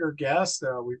some bigger guests.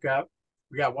 We got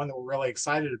one that we're really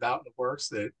excited about in the works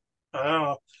that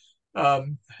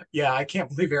I can't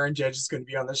believe Aaron Judge is going to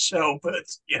be on this show, but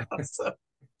yeah. So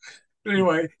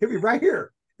anyway, he'll be right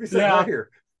here. He's right here.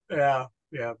 Yeah.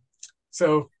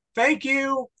 So thank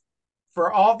you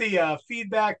for all the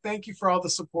feedback. Thank you for all the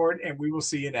support, and we will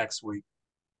see you next week.